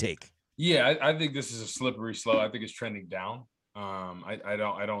big hot take. Yeah, I think this is a slippery slope. I think it's trending down. I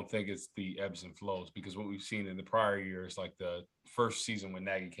don't think it's the ebbs and flows, because what we've seen in the prior years, like the first season when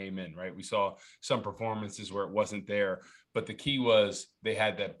Nagy came in, right? We saw some performances where it wasn't there, but the key was they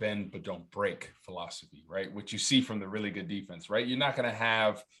had that bend but don't break philosophy, right? What you see from the really good defense, right? You're not going to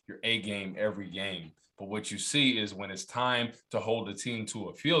have your A game every game, but what you see is when it's time to hold the team to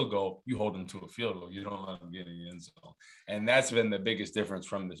a field goal, you hold them to a field goal. You don't let them get in the end zone. And that's been the biggest difference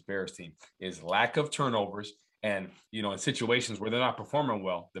from this Bears team, is lack of turnovers. And, in situations where they're not performing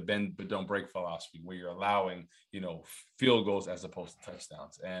well, the bend but don't break philosophy, where you're allowing, field goals as opposed to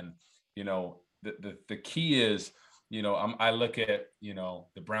touchdowns. And, the key is, I look at,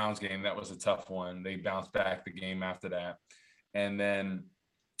 the Browns game. That was a tough one. They bounced back the game after that. And then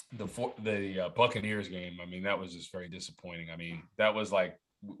the Buccaneers game, that was just very disappointing. That was like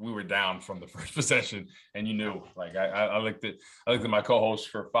we were down from the first possession, and like I looked at my co-host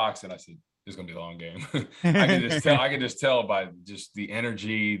for Fox, and I said, it's gonna be a long game. I can just tell by just the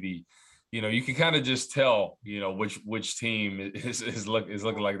energy, you can kind of just tell, which team is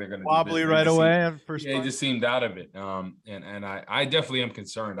looking like they're gonna wobbly right away at first. Yeah, it just seemed out of it. And I definitely am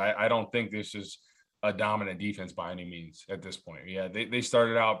concerned. I don't think this is a dominant defense by any means at this point. Yeah, they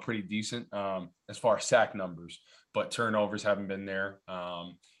started out pretty decent as far as sack numbers, but turnovers haven't been there.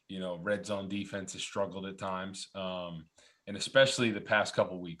 Red zone defense has struggled at times. And especially the past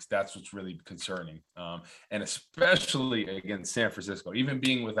couple of weeks, that's what's really concerning. And especially against San Francisco, even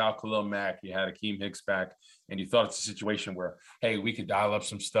being without Khalil Mack, you had Akeem Hicks back, and you thought it's a situation where, hey, we could dial up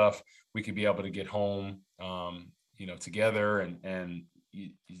some stuff. We could be able to get home, together. And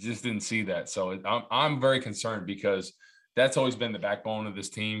you just didn't see that. So I'm very concerned, because that's always been the backbone of this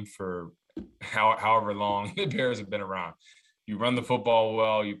team for however long the Bears have been around. You run the football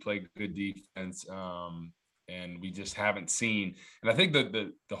well, you play good defense. And we just haven't seen. And I think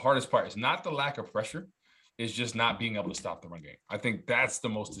the hardest part is not the lack of pressure, is just not being able to stop the run game. I think that's the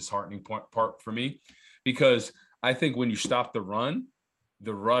most disheartening part for me, because I think when you stop the run,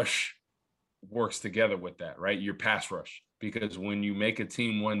 the rush works together with that, right? Your pass rush. Because when you make a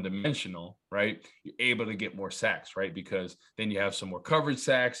team one-dimensional, right, you're able to get more sacks, right? Because then you have some more coverage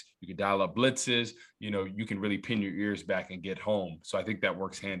sacks. You can dial up blitzes. You can really pin your ears back and get home. So I think that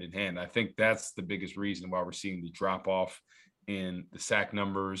works hand in hand. I think that's the biggest reason why we're seeing the drop-off in the sack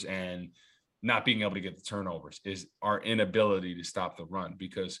numbers and not being able to get the turnovers, is our inability to stop the run.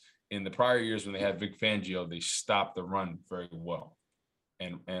 Because in the prior years when they had Vic Fangio, they stopped the run very well.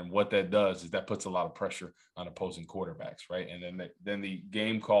 And what that does is that puts a lot of pressure on opposing quarterbacks, right? And then the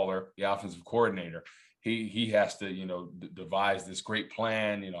game caller, the offensive coordinator, he has to, devise this great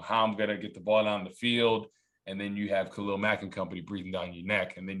plan, how I'm going to get the ball down the field. And then you have Khalil Mack and company breathing down your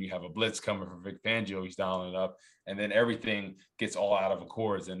neck. And then you have a blitz coming from Vic Fangio. He's dialing it up. And then everything gets all out of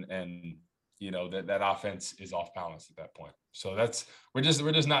accords. And that offense is off balance at that point. So we're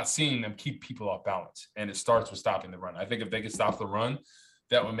just not seeing them keep people off balance. And it starts with stopping the run. I think if they could stop the run,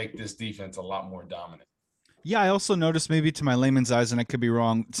 that would make this defense a lot more dominant. Yeah, I also noticed, maybe to my layman's eyes, and I could be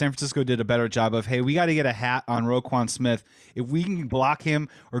wrong, San Francisco did a better job of, hey, we got to get a hat on Roquan Smith. If we can block him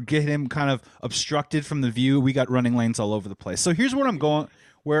or get him kind of obstructed from the view, we got running lanes all over the place. So here's where I'm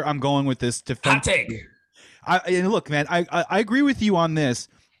going with this defense. Hot take. And look, man, I agree with you on this,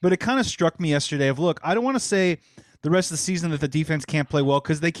 but it kind of struck me yesterday of, look, I don't want to say the rest of the season that the defense can't play well,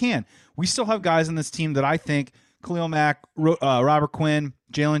 because they can. We still have guys on this team that I think Khalil Mack, Robert Quinn,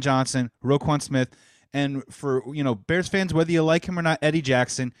 Jalen Johnson, Roquan Smith, and for Bears fans, whether you like him or not, Eddie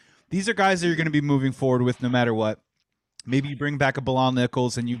Jackson. These are guys that you're going to be moving forward with no matter what. Maybe you bring back a Bilal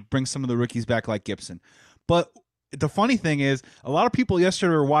Nichols and you bring some of the rookies back like Gibson. But the funny thing is, a lot of people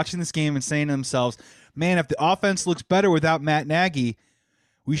yesterday were watching this game and saying to themselves, man, if the offense looks better without Matt Nagy,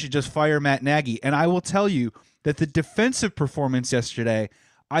 we should just fire Matt Nagy. And I will tell you that the defensive performance yesterday,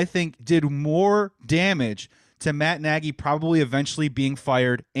 I think, did more damage to Matt Nagy probably eventually being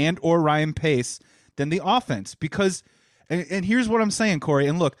fired and or Ryan Pace than the offense. Because, and here's what I'm saying, Corey,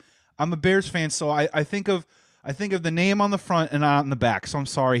 and look, I'm a Bears fan, so I think of the name on the front and not on the back. So I'm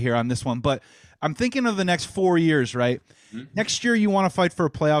sorry here on this one, but I'm thinking of the next 4 years, right? Mm-hmm. Next year, you want to fight for a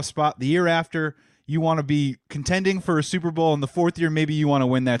playoff spot. The year after, you want to be contending for a Super Bowl. And the fourth year, maybe you want to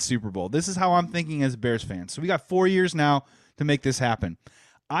win that Super Bowl. This is how I'm thinking as a Bears fan. So we got 4 years now to make this happen.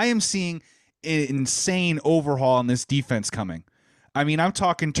 I am seeing an insane overhaul in this defense coming. I mean, I'm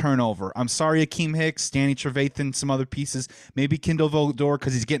talking turnover. I'm sorry, Akeem Hicks, Danny Trevathan, some other pieces. Maybe Kindle Vildor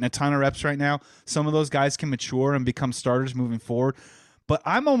because he's getting a ton of reps right now. Some of those guys can mature and become starters moving forward. But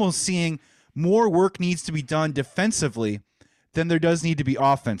I'm almost seeing more work needs to be done defensively than there does need to be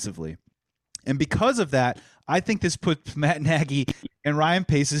offensively. And because of that, I think this puts Matt Nagy and Ryan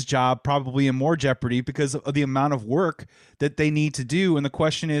Pace's job probably in more jeopardy because of the amount of work that they need to do. And the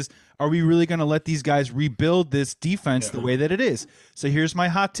question is, are we really going to let these guys rebuild this defense the way that it is? So here's my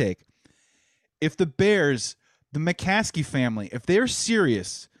hot take. If the Bears, the McCaskey family, if they're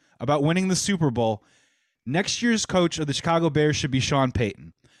serious about winning the Super Bowl, next year's coach of the Chicago Bears should be Sean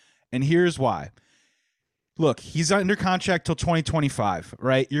Payton. And here's why. Look, he's under contract till 2025,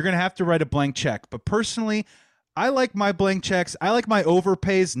 right? You're going to have to write a blank check. But personally, I like my blank checks. I like my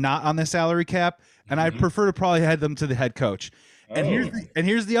overpays not on the salary cap, and I'd prefer to probably head them to the head coach. And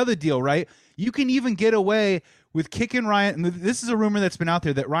here's the other deal, right? You can even get away with kicking Ryan. And this is a rumor that's been out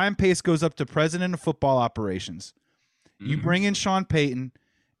there that Ryan Pace goes up to president of football operations. You bring in Sean Payton,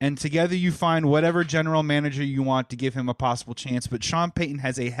 and together you find whatever general manager you want to give him a possible chance. But Sean Payton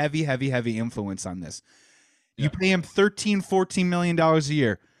has a heavy, heavy, heavy influence on this. You pay him $13, $14 million a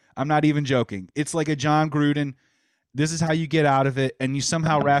year. I'm not even joking. It's like a John Gruden. This is how you get out of it, and you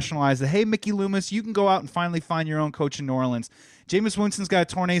somehow rationalize that, hey, Mickey Loomis, you can go out and finally find your own coach in New Orleans. Jameis Winston's got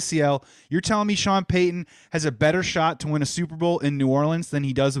a torn ACL. You're telling me Sean Payton has a better shot to win a Super Bowl in New Orleans than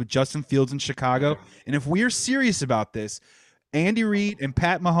he does with Justin Fields in Chicago? And if we're serious about this, Andy Reid and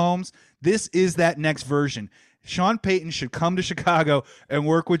Pat Mahomes, this is that next version. Sean Payton should come to Chicago and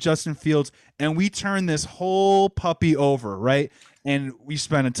work with Justin Fields, and we turn this whole puppy over, right? And we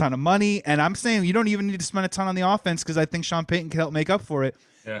spend a ton of money, and I'm saying you don't even need to spend a ton on the offense because I think Sean Payton can help make up for it.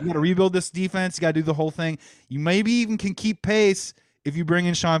 Yeah. You got to rebuild this defense. You got to do the whole thing. You maybe even can keep pace if you bring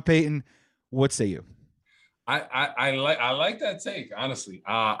in Sean Payton. What say you? I like that take, honestly.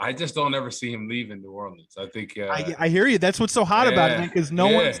 I just don't ever see him leaving New Orleans. I think I hear you. That's what's so hot about it because no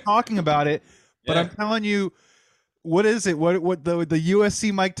one's talking about it. But I'm telling you, what is it? What the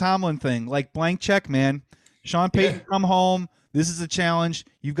USC Mike Tomlin thing? Like blank check, man. Sean Payton, come home. This is a challenge.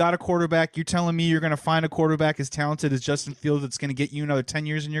 You've got a quarterback. You're telling me you're going to find a quarterback as talented as Justin Fields that's going to get you another 10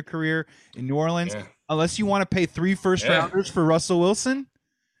 years in your career in New Orleans, unless you want to pay 3 first-rounders for Russell Wilson?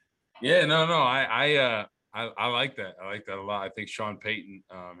 Yeah, no. I like that. I like that a lot. I think Sean Payton,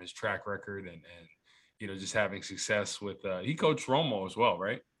 his track record and just having success with he coached Romo as well,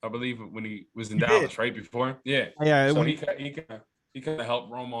 right? I believe when he was in Dallas, right before. Yeah. So he kind of helped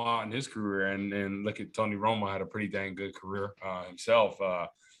Romo out in his career, and look at Tony Romo had a pretty dang good career himself.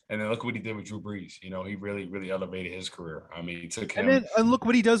 And then look what he did with Drew Brees. He really, really elevated his career. I mean, he took him. And look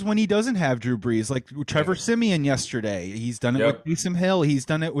what he does when he doesn't have Drew Brees, like Trevor Siemian yesterday. He's done it with Taysom Hill. He's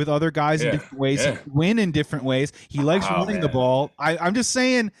done it with other guys in different ways. He can win in different ways. He likes running the ball. I'm just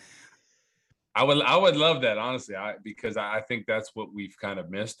saying. I would love that, honestly, because I think that's what we've kind of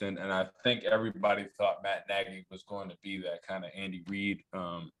missed. And I think everybody thought Matt Nagy was going to be that kind of Andy Reid,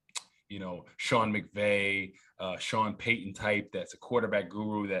 Sean McVay, Sean Payton type that's a quarterback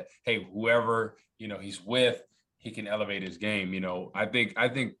guru that, hey, whoever, he's with, he can elevate his game. I think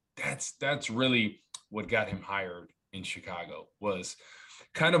that's really what got him hired in Chicago was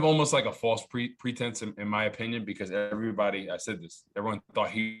kind of almost like a false pretense in my opinion, because everybody everyone thought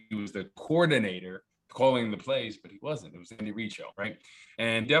he was the coordinator calling the plays, but he wasn't. It was Andy Reid show, right?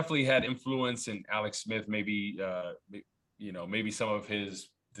 And definitely had influence in Alex Smith, maybe some of his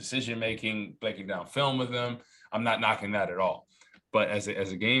decision making, breaking down film with him. I'm not knocking that at all, but as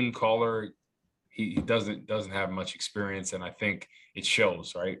a game caller, he doesn't have much experience, and I think it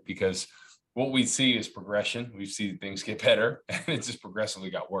shows, right? Because what we see is progression. We see things get better, and it just progressively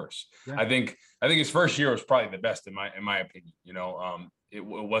got worse. Yeah. I think his first year was probably the best in my opinion. It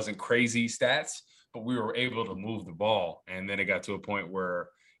wasn't crazy stats, but we were able to move the ball, and then it got to a point where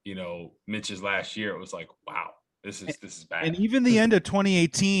Mitch's last year, it was like, wow, this is bad. And even the end of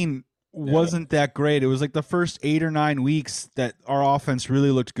 2018 wasn't that great. It was like the first 8 or 9 weeks that our offense really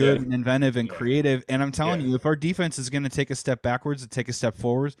looked good and inventive and creative. And I'm telling you, if our defense is going to take a step backwards and take a step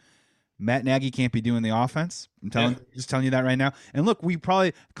forwards, Matt Nagy can't be doing the offense. I'm just telling you that right now. And look,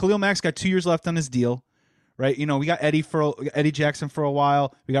 Khalil Mack's got 2 years left on his deal, right? We got Eddie Jackson for a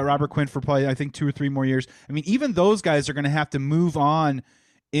while. We got Robert Quinn for probably, I think, 2 or 3 more years. I mean, even those guys are going to have to move on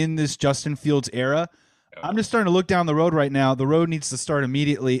in this Justin Fields era. I'm just starting to look down the road right now. The road needs to start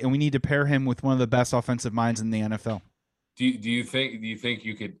immediately, and we need to pair him with one of the best offensive minds in the NFL. Do you think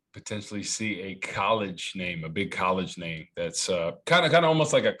you could potentially see a college name, a big college name that's kind of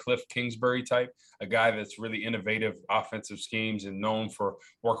almost like a Cliff Kingsbury type, a guy that's really innovative offensive schemes and known for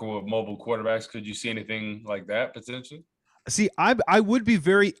working with mobile quarterbacks? Could you see anything like that potentially? See, I would be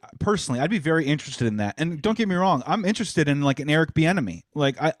I'd be very interested in that. And don't get me wrong, I'm interested in like an Eric Bieniemy.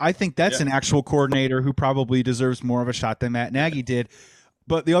 Like I think that's an actual coordinator who probably deserves more of a shot than Matt Nagy did.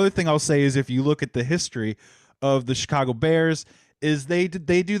 But the other thing I'll say is if you look at the history of the Chicago Bears, is they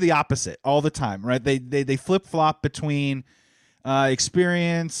do the opposite all the time, right? They flip-flop between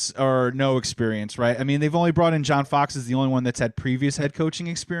experience or no experience, right? I mean, they've only brought in John Fox as the only one that's had previous head coaching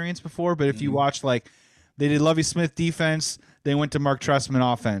experience before, but if you watch, like, they did Lovie Smith defense, they went to Mark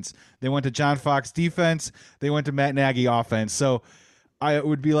Trestman offense. They went to John Fox defense, they went to Matt Nagy offense. So I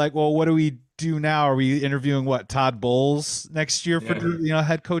would be like, well, what do we do now? Are we interviewing Todd Bowles next year for the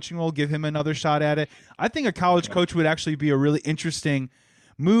head coaching role? Give him another shot at it. I think a college coach would actually be a really interesting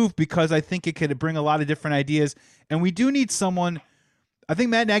move because I think it could bring a lot of different ideas. And we do need someone. I think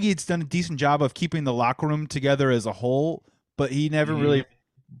Matt Nagy has done a decent job of keeping the locker room together as a whole, but he never really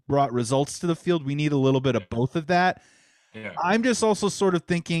brought results to the field. We need a little bit of both of that. Yeah. I'm just also sort of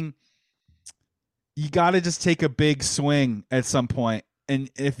thinking you got to just take a big swing at some point. And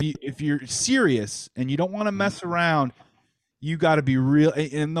if you're serious and you don't want to mess around, you got to be real.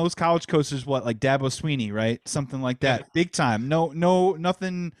 And those college coaches, like Dabo Swinney, right? Something like that, big time. No,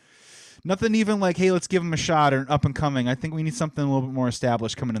 nothing even like, hey, let's give him a shot or up and coming. I think we need something a little bit more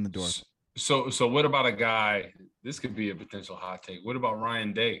established coming in the door. So what about a guy? This could be a potential hot take. What about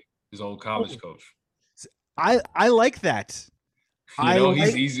Ryan Day, his old college coach? I like that.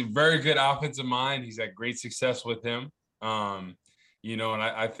 He's a very good offensive mind. He's had great success with him. And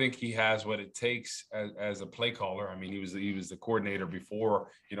I think he has what it takes as a play caller. I mean, he was the coordinator before,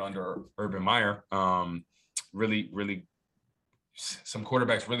 under Urban Meyer. Really, some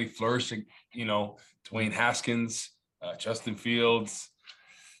quarterbacks really flourishing. Dwayne Haskins, Justin Fields.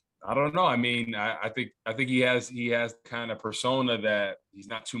 I don't know. I mean, I think he has kind of persona that he's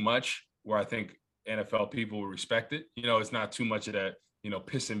not too much. Where I think NFL people will respect it. It's not too much of that.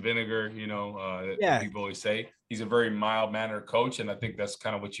 Piss and vinegar, people always say. He's a very mild-mannered coach, and I think that's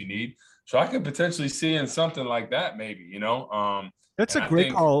kind of what you need. So I could potentially see in something like that, maybe, That's a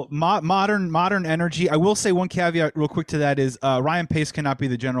great call. Modern energy. I will say one caveat real quick to that is Ryan Pace cannot be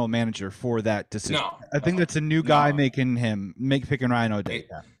the general manager for that decision. No, I think that's a new guy picking Ryan O'Day.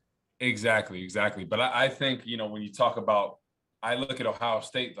 Exactly. But I think, when you talk about, I look at Ohio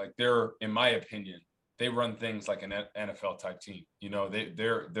State, like they're, in my opinion, they run things like an NFL type team.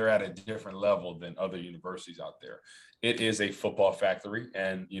 They're at a different level than other universities out there. It is a football factory,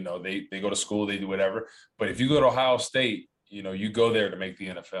 and they go to school, they do whatever. But if you go to Ohio State, you go there to make the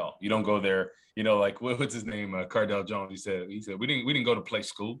NFL. You don't go there, like what's his name, Cardell Jones. He said we didn't go to play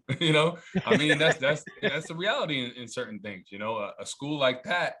school. I mean that's the reality in certain things. A school like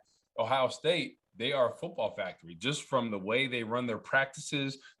that, Ohio State, they are a football factory just from the way they run their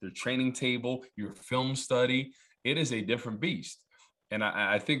practices, their training table, your film study. It is a different beast. And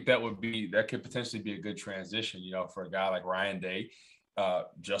I think that could potentially be a good transition, for a guy like Ryan Day.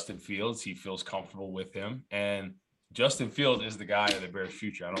 Justin Fields, he feels comfortable with him. And Justin Fields is the guy of the Bears'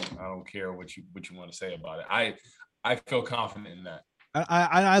 future. I don't care what you want to say about it. I feel confident in that.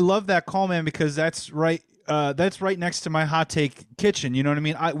 I love that call, man, because that's right. That's right next to my hot take kitchen. You know what I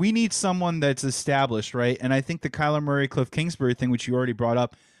mean? We need someone that's established, right? And I think the Kyler Murray, Cliff Kingsbury thing, which you already brought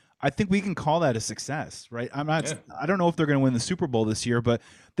up, I think we can call that a success, right? I don't know if they're going to win the Super Bowl this year, but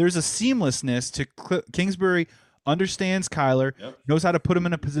there's a seamlessness to Kingsbury. Understands Kyler, knows how to put him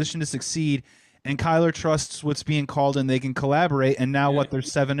in a position to succeed, and Kyler trusts what's being called, and they can collaborate. And now, they're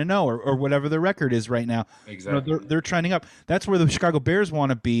 7-0 or whatever their record is right now. Exactly, they're trending up. That's where the Chicago Bears want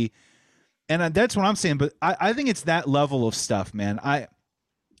to be. And that's what I'm saying, but I think it's that level of stuff, man.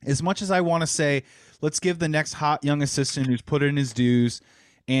 as much as I want to say, let's give the next hot young assistant who's put in his dues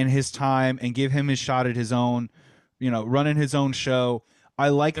and his time and give him his shot at his own, running his own show. I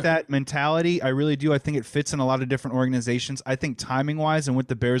like that mentality. I really do. I think it fits in a lot of different organizations. I think timing wise and what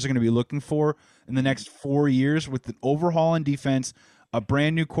the Bears are going to be looking for in the next 4 years with an overhaul in defense, a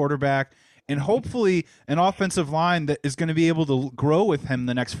brand new quarterback, and hopefully an offensive line that is going to be able to grow with him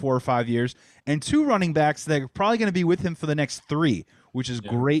the next 4 or 5 years, and 2 running backs that are probably going to be with him for the next 3, which is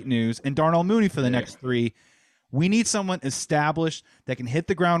great news, and Darnell Mooney for the next 3. We need someone established that can hit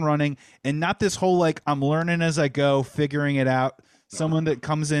the ground running and not this whole, like, I'm learning as I go, figuring it out. Someone that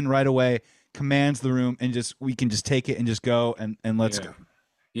comes in right away, commands the room, and we can just take it and just go and let's go.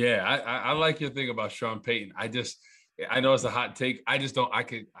 Yeah, I like your thing about Sean Payton. I know it's a hot take. I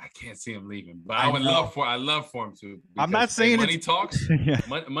can't see him leaving. But I love for him to. I'm not saying money talks.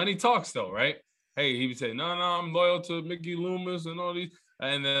 Money talks though, right? Hey, he would say, no, I'm loyal to Mickey Loomis and all these,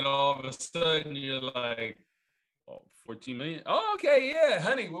 and then all of a sudden you're like, 14 million. Oh, okay, yeah,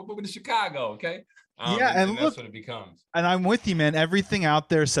 honey, we'll move to Chicago, okay. And that's what it becomes. And I'm with you, man. Everything out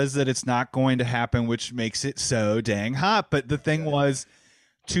there says that it's not going to happen, which makes it so dang hot. But the thing was,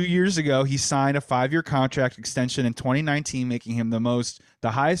 2 years ago, he signed a 5-year contract extension in 2019, making him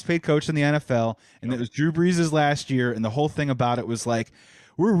the highest paid coach in the NFL. And it was Drew Brees' last year. And the whole thing about it was like,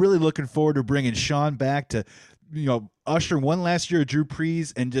 we're really looking forward to bringing Sean back to, usher one last year of Drew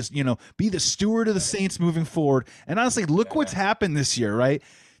Brees and just, be the steward of the Saints moving forward. And honestly, look what's happened this year, right?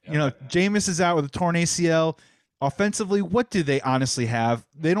 Jameis is out with a torn ACL. Offensively, what do they honestly have?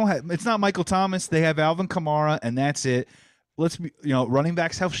 They don't have. It's not Michael Thomas. They have Alvin Kamara, and that's it. Let's be, running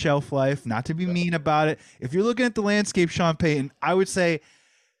backs have shelf life. Not to be mean about it. If you're looking at the landscape, Sean Payton, I would say,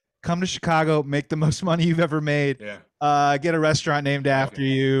 come to Chicago, make the most money you've ever made. Get a restaurant named after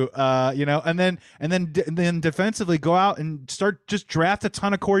you. And then defensively, go out and just draft a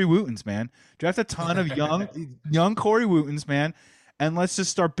ton of Corey Wootens, man. Draft a ton of young Corey Wootens, man. And let's just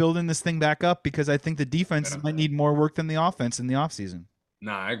start building this thing back up because I think the defense might need more work than the offense in the offseason.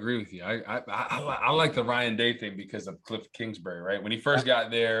 Nah, I agree with you. I like the Ryan Day thing because of Cliff Kingsbury, right? When he first got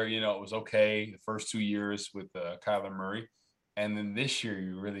there, it was okay the first 2 years with Kyler Murray. And then this year,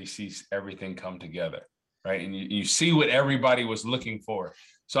 you really see everything come together, right? And you see what everybody was looking for.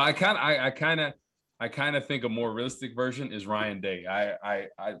 So I kind of think a more realistic version is Ryan Day.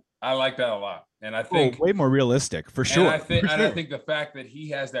 I like that a lot. And I think way more realistic for sure. And I think the fact that he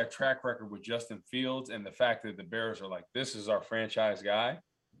has that track record with Justin Fields and the fact that the Bears are like, this is our franchise guy,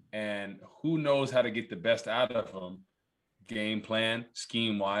 and who knows how to get the best out of him, game plan,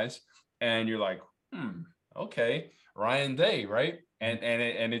 scheme wise. And you're like, okay, Ryan Day, right? And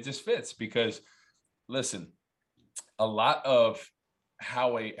it just fits because listen, a lot of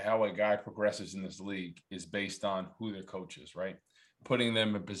how a guy progresses in this league is based on who their coach is, right? Putting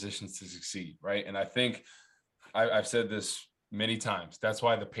them in positions to succeed, right? And I think I've said this many times. That's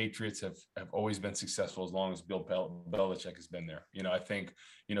why the Patriots have always been successful as long as Bill Belichick has been there. I think,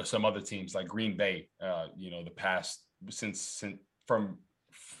 some other teams like Green Bay, the past since from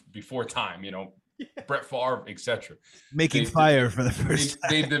before time, Brett Favre, etc. Making fire for the first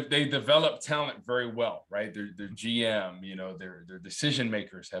time. They develop talent very well, right? Their GM, their decision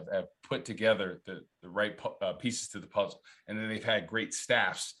makers have put together the right pieces to the puzzle, and then they've had great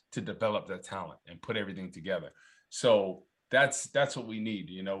staffs to develop that talent and put everything together. So that's what we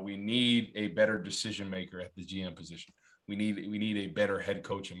need. We need a better decision maker at the GM position. We need a better head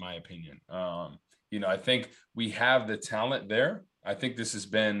coach, in my opinion. I think we have the talent there. I think this has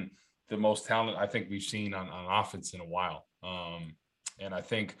been the most talent I think we've seen on offense in a while. And I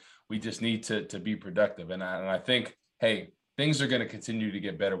think we just need to be productive. And I think, hey, things are going to continue to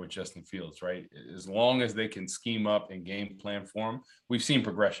get better with Justin Fields, right? As long as they can scheme up and game plan for him, we've seen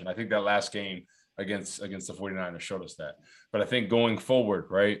progression. I think that last game against the 49ers showed us that. But I think going forward,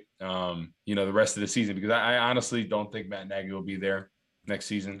 right, the rest of the season, because I honestly don't think Matt Nagy will be there next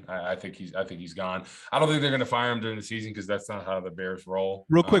season. I think he's gone. I don't think they're going to fire him during the season because that's not how the Bears roll.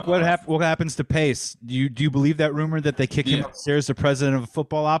 Real quick, what happens to Pace? Do you believe that rumor that they kick him upstairs to president of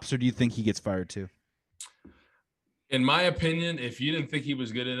football ops, or do you think he gets fired too? In my opinion, if you didn't think he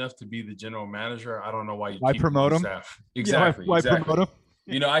was good enough to be the general manager, I don't know why you keep promote him. Staff. Exactly. Why promote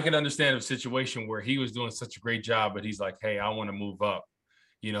him? I can understand a situation where he was doing such a great job, but he's like, hey, I want to move up.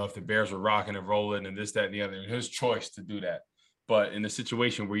 If the Bears were rocking and rolling and this, that, and the other, and his choice to do that. But in a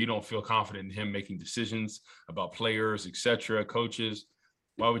situation where you don't feel confident in him making decisions about players, et cetera, coaches,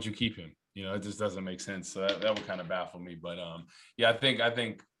 why would you keep him? It just doesn't make sense. So that would kind of baffle me. But I think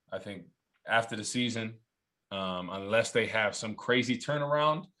after the season, unless they have some crazy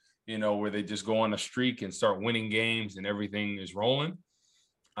turnaround, where they just go on a streak and start winning games and everything is rolling,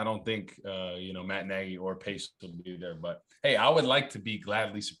 I don't think Matt Nagy or Pace will be there. But hey, I would like to be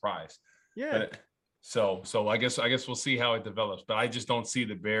gladly surprised. Yeah. But so I guess we'll see how it develops. But I just don't see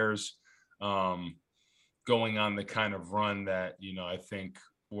the Bears going on the kind of run that I think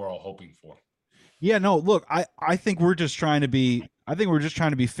we're all hoping for. Yeah, no, look, I think we're just trying to be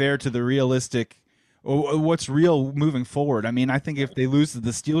fair to the realistic or what's real moving forward. I mean, I think if they lose to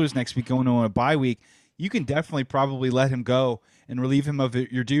the Steelers next week going into a bye week, you can definitely probably let him go and relieve him of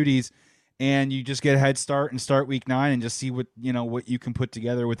your duties, and you just get a head start and start week 9 and just see what you can put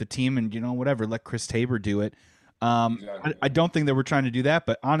together with the team, and whatever, let Chris Tabor do it. Exactly. I don't think that we're trying to do that,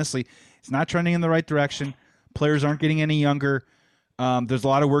 but honestly, it's not trending in the right direction. Players aren't getting any younger. There's a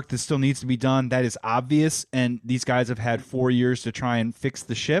lot of work that still needs to be done. That is obvious, and these guys have had 4 years to try and fix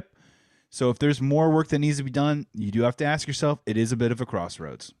the ship. So if there's more work that needs to be done, you do have to ask yourself, it is a bit of a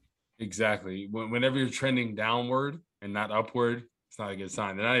crossroads. Exactly. Whenever you're trending downward and not upward, it's not a good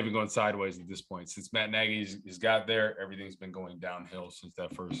sign. They're not even going sideways at this point. Since Matt Nagy's got there, everything's been going downhill since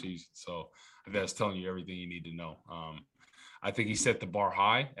that first season. So that's telling you everything you need to know. I think he set the bar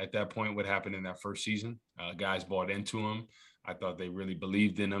high at that point. What happened in that first season? Guys bought into him. I thought they really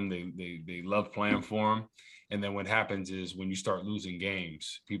believed in him. They loved playing for him. And then what happens is when you start losing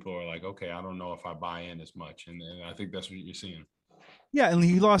games, people are like, okay, I don't know if I buy in as much. And I think that's what you're seeing. Yeah, and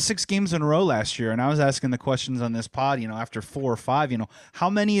he lost 6 games in a row last year. And I was asking the questions on this pod, after 4 or 5, how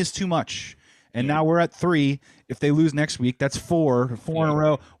many is too much? And now we're at 3. If they lose next week, that's 4 in a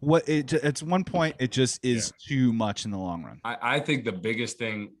row. It's one point, it just is too much in the long run. I think the biggest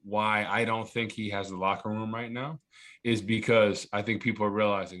thing why I don't think he has the locker room right now is because I think people are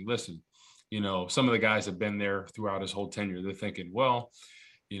realizing, listen, some of the guys have been there throughout his whole tenure. They're thinking, well,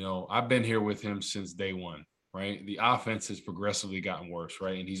 I've been here with him since day one, right? The offense has progressively gotten worse,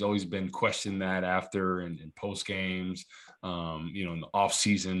 right? And he's always been questioned that after and post games, in the off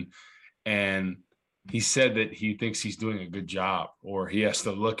season. And he said that he thinks he's doing a good job, or he has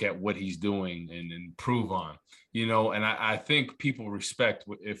to look at what he's doing and improve on, and I think people respect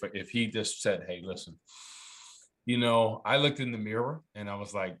if he just said, hey, listen, I looked in the mirror and I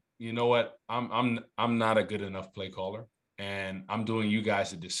was like, you know what? I'm not a good enough play caller, and I'm doing you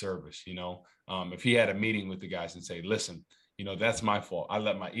guys a disservice. If he had a meeting with the guys and say, listen, that's my fault. I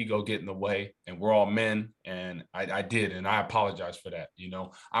let my ego get in the way, and we're all men, and I did, and I apologize for that.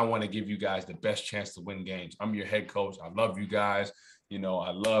 I want to give you guys the best chance to win games. I'm your head coach. I love you guys.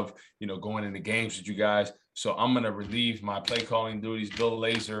 I love, going into games with you guys. So I'm going to relieve my play calling duties. Bill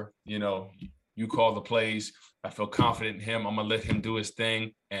Lazor, you call the plays. I feel confident in him. I'm going to let him do his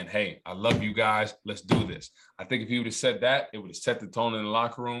thing. And hey, I love you guys. Let's do this. I think if he would have said that, it would have set the tone in the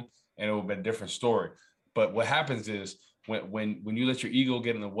locker room, and it would have been a different story. But what happens is when you let your ego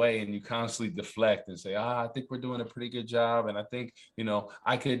get in the way and you constantly deflect and say, I think we're doing a pretty good job, and I think,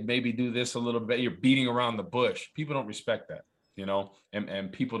 I could maybe do this a little bit. You're beating around the bush. People don't respect that,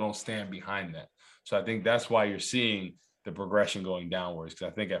 and people don't stand behind that. So I think that's why you're seeing the progression going downwards.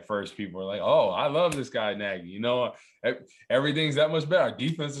 Because I think at first people were like, oh, I love this guy, Nagy. Everything's that much better. Our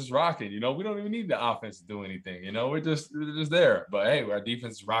defense is rocking. We don't even need the offense to do anything. We're just there. But hey, our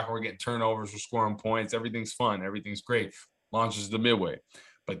defense is rocking. We're getting turnovers. We're scoring points. Everything's fun. Everything's great. Launches the midway.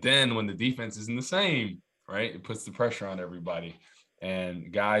 But then when the defense isn't the same, right, it puts the pressure on everybody.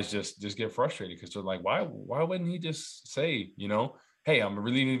 And guys just get frustrated because they're like, why wouldn't he just say, hey, I'm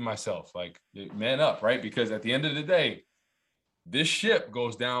relieving myself, like, man up, right? Because at the end of the day, this ship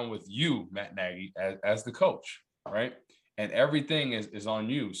goes down with you, Matt Nagy, as the coach, right? And everything is on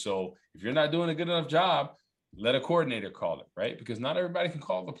you. So if you're not doing a good enough job, let a coordinator call it, right? Because not everybody can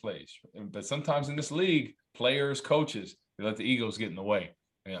call the plays. But sometimes in this league, players, coaches, they let the egos get in the way.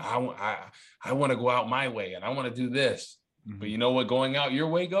 I want to go out my way, and I want to do this. Mm-hmm. But you know what going out your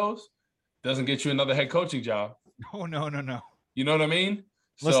way doesn't get you another head coaching job. Oh, no. You know what I mean?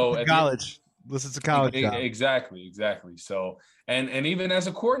 Listen to college. Listen to college. Exactly. So, and even as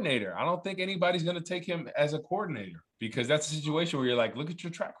a coordinator, I don't think anybody's going to take him as a coordinator, because that's a situation where you're like, look at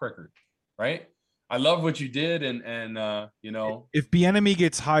your track record, right? I love what you did, and if Bieniemy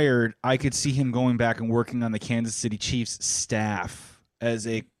gets hired, I could see him going back and working on the Kansas City Chiefs staff as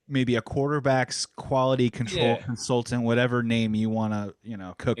maybe a quarterback's quality control consultant, whatever name you want to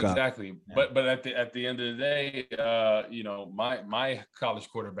cook up. Exactly. Yeah. But at the end of the day, my college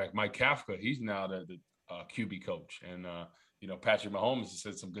quarterback, Mike Kafka, he's now the QB coach, and Patrick Mahomes has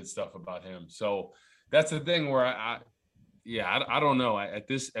said some good stuff about him. So that's the thing where I don't know. At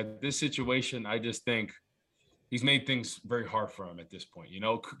this situation, I just think he's made things very hard for him at this point.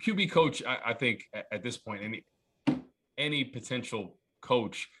 QB coach, I think at this point, any potential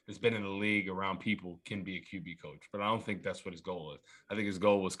coach that's been in the league around people can be a QB coach. But I don't think that's what his goal is. I think his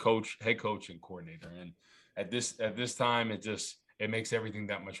goal was head coach, and coordinator. And at this time, it makes everything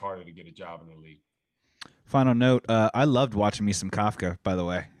that much harder to get a job in the league. Final note, I loved watching me some Kafka, by the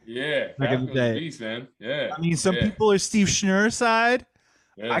way. Yeah, Kafka was a beast, man. Yeah. I mean, some people are Steve Schnurr side.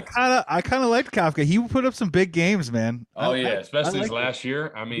 Yeah. I kind of liked Kafka. He put up some big games, man. Especially his last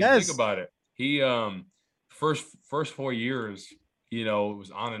year. I mean, think about it. He first 4 years, it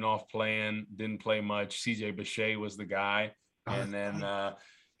was on and off playing, didn't play much. CJ Bechet was the guy. And then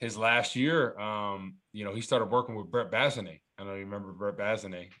his last year, he started working with Brett Bassinet. I know you remember Brett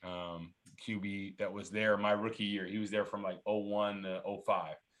Bassinet, QB that was there my rookie year. He was there from like 01 to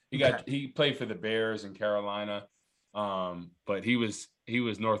 05. He played for the Bears in Carolina. But he was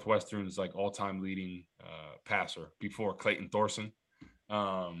Northwestern's like all-time leading passer before Clayton Thorson.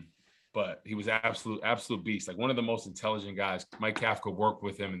 But he was absolute beast, like one of the most intelligent guys. Mike Kafka worked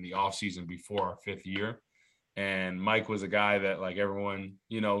with him in the offseason before our 5th year. And Mike was a guy that, like, everyone,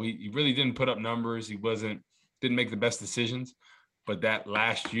 he really didn't put up numbers. He didn't make the best decisions. But that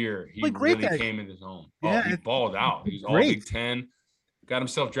last year, he really came into his own. Yeah, he balled out. He was all Big Ten, got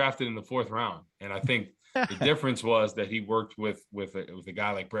himself drafted in the 4th round. And I think the difference was that he worked with a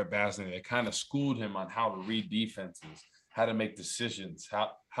guy like Brett Bassinet that kind of schooled him on how to read defenses, how to make decisions,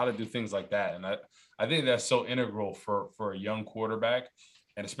 how to do things like that. And I think that's so integral for a young quarterback,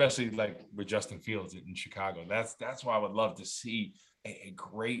 and especially like with Justin Fields in Chicago. That's why I would love to see a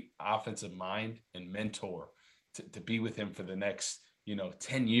great offensive mind and mentor to be with him for the next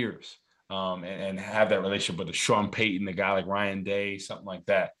 10 years, and have that relationship with a Sean Payton, a guy like Ryan Day, something like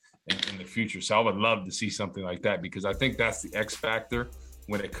that in the future. So I would love to see something like that, because I think that's the X factor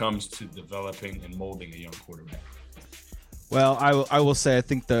when it comes to developing and molding a young quarterback. Well, I will say I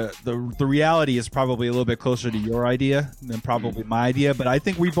think the reality is probably a little bit closer to your idea than probably my idea, but I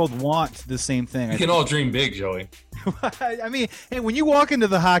think we both want the same thing. We can all dream big, Joey. I mean, hey, when you walk into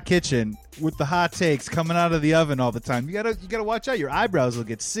the hot kitchen with the hot takes coming out of the oven all the time, you gotta watch out. Your eyebrows will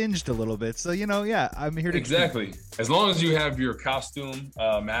get singed a little bit. So I'm here to exactly. As long as you have your costume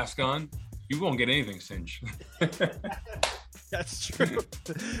mask on, you won't get anything singed. That's true.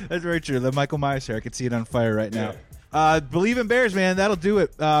 That's very true. The Michael Myers hair, I can see it on fire right now. Believe in Bears, man. That'll do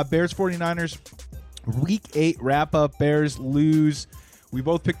it. Bears 49ers week 8 wrap up. Bears lose. We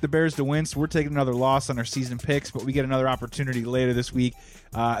both picked the Bears to win, so we're taking another loss on our season picks, but we get another opportunity later this week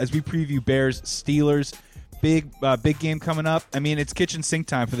as we preview Bears Steelers. Big game coming up. I mean, it's kitchen sink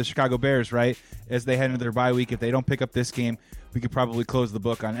time for the Chicago Bears, right? As they head into their bye week. If they don't pick up this game, we could probably close the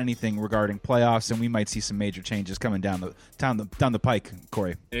book on anything regarding playoffs, and we might see some major changes coming down the pike,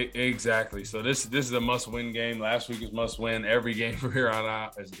 Corey. Exactly. So this is a must-win game. Last week was must-win. Every game from here on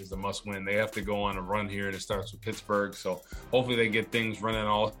out is a must-win. They have to go on a run here, and it starts with Pittsburgh. So hopefully they get things running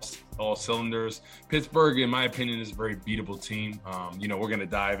all cylinders. Pittsburgh, in my opinion, is a very beatable team. We're going to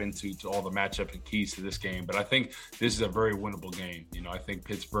dive into all the matchup and keys to this game, but I think this is a very winnable game. I think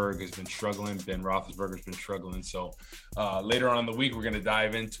Pittsburgh has been struggling. Ben Roethlisberger's been struggling. So later on in the week, we're going to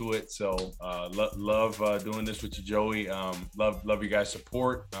dive into it. So love doing this with you, Joey. Love your guys'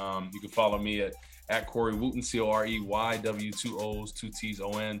 support. You can follow me at Corey Wooten, COREY, 2 O's, 2 T's,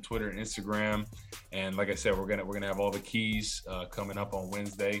 ON, Twitter and Instagram. And like I said, we're gonna have all the keys coming up on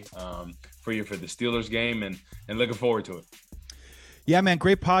Wednesday for you for the Steelers game, and looking forward to it. Yeah, man,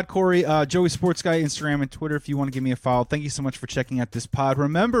 great pod, Corey. Joey Sports Guy, Instagram and Twitter if you want to give me a follow. Thank you so much for checking out this pod.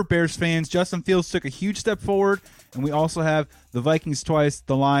 Remember, Bears fans, Justin Fields took a huge step forward, and we also have the Vikings twice,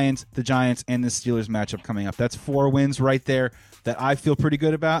 the Lions, the Giants, and the Steelers matchup coming up. That's 4 wins right there that I feel pretty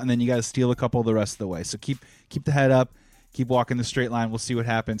good about, and then you got to steal a couple the rest of the way. So keep the head up. Keep walking the straight line. We'll see what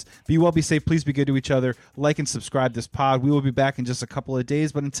happens. Be well, be safe. Please be good to each other. Like and subscribe this pod. We will be back in just a couple of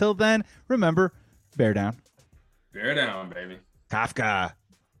days, but until then, remember, bear down. Bear down, baby. Kafka.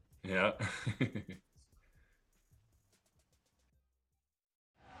 Yeah.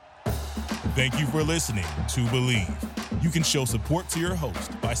 Thank you for listening to Believe. You can show support to your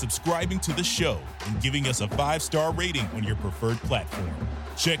host by subscribing to the show and giving us a 5-star rating on your preferred platform.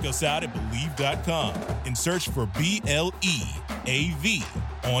 Check us out at Believe.com and search for BLEAV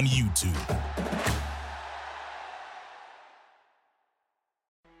on YouTube.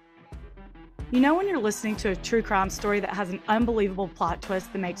 You know when you're listening to a true crime story that has an unbelievable plot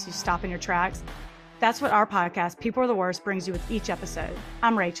twist that makes you stop in your tracks? That's what our podcast, People Are the Worst, brings you with each episode.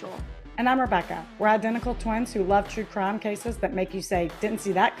 I'm Rachel. And I'm Rebecca. We're identical twins who love true crime cases that make you say, didn't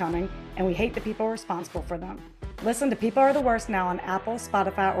see that coming, and we hate the people responsible for them. Listen to People Are the Worst now on Apple,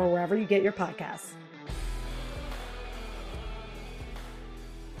 Spotify, or wherever you get your podcasts.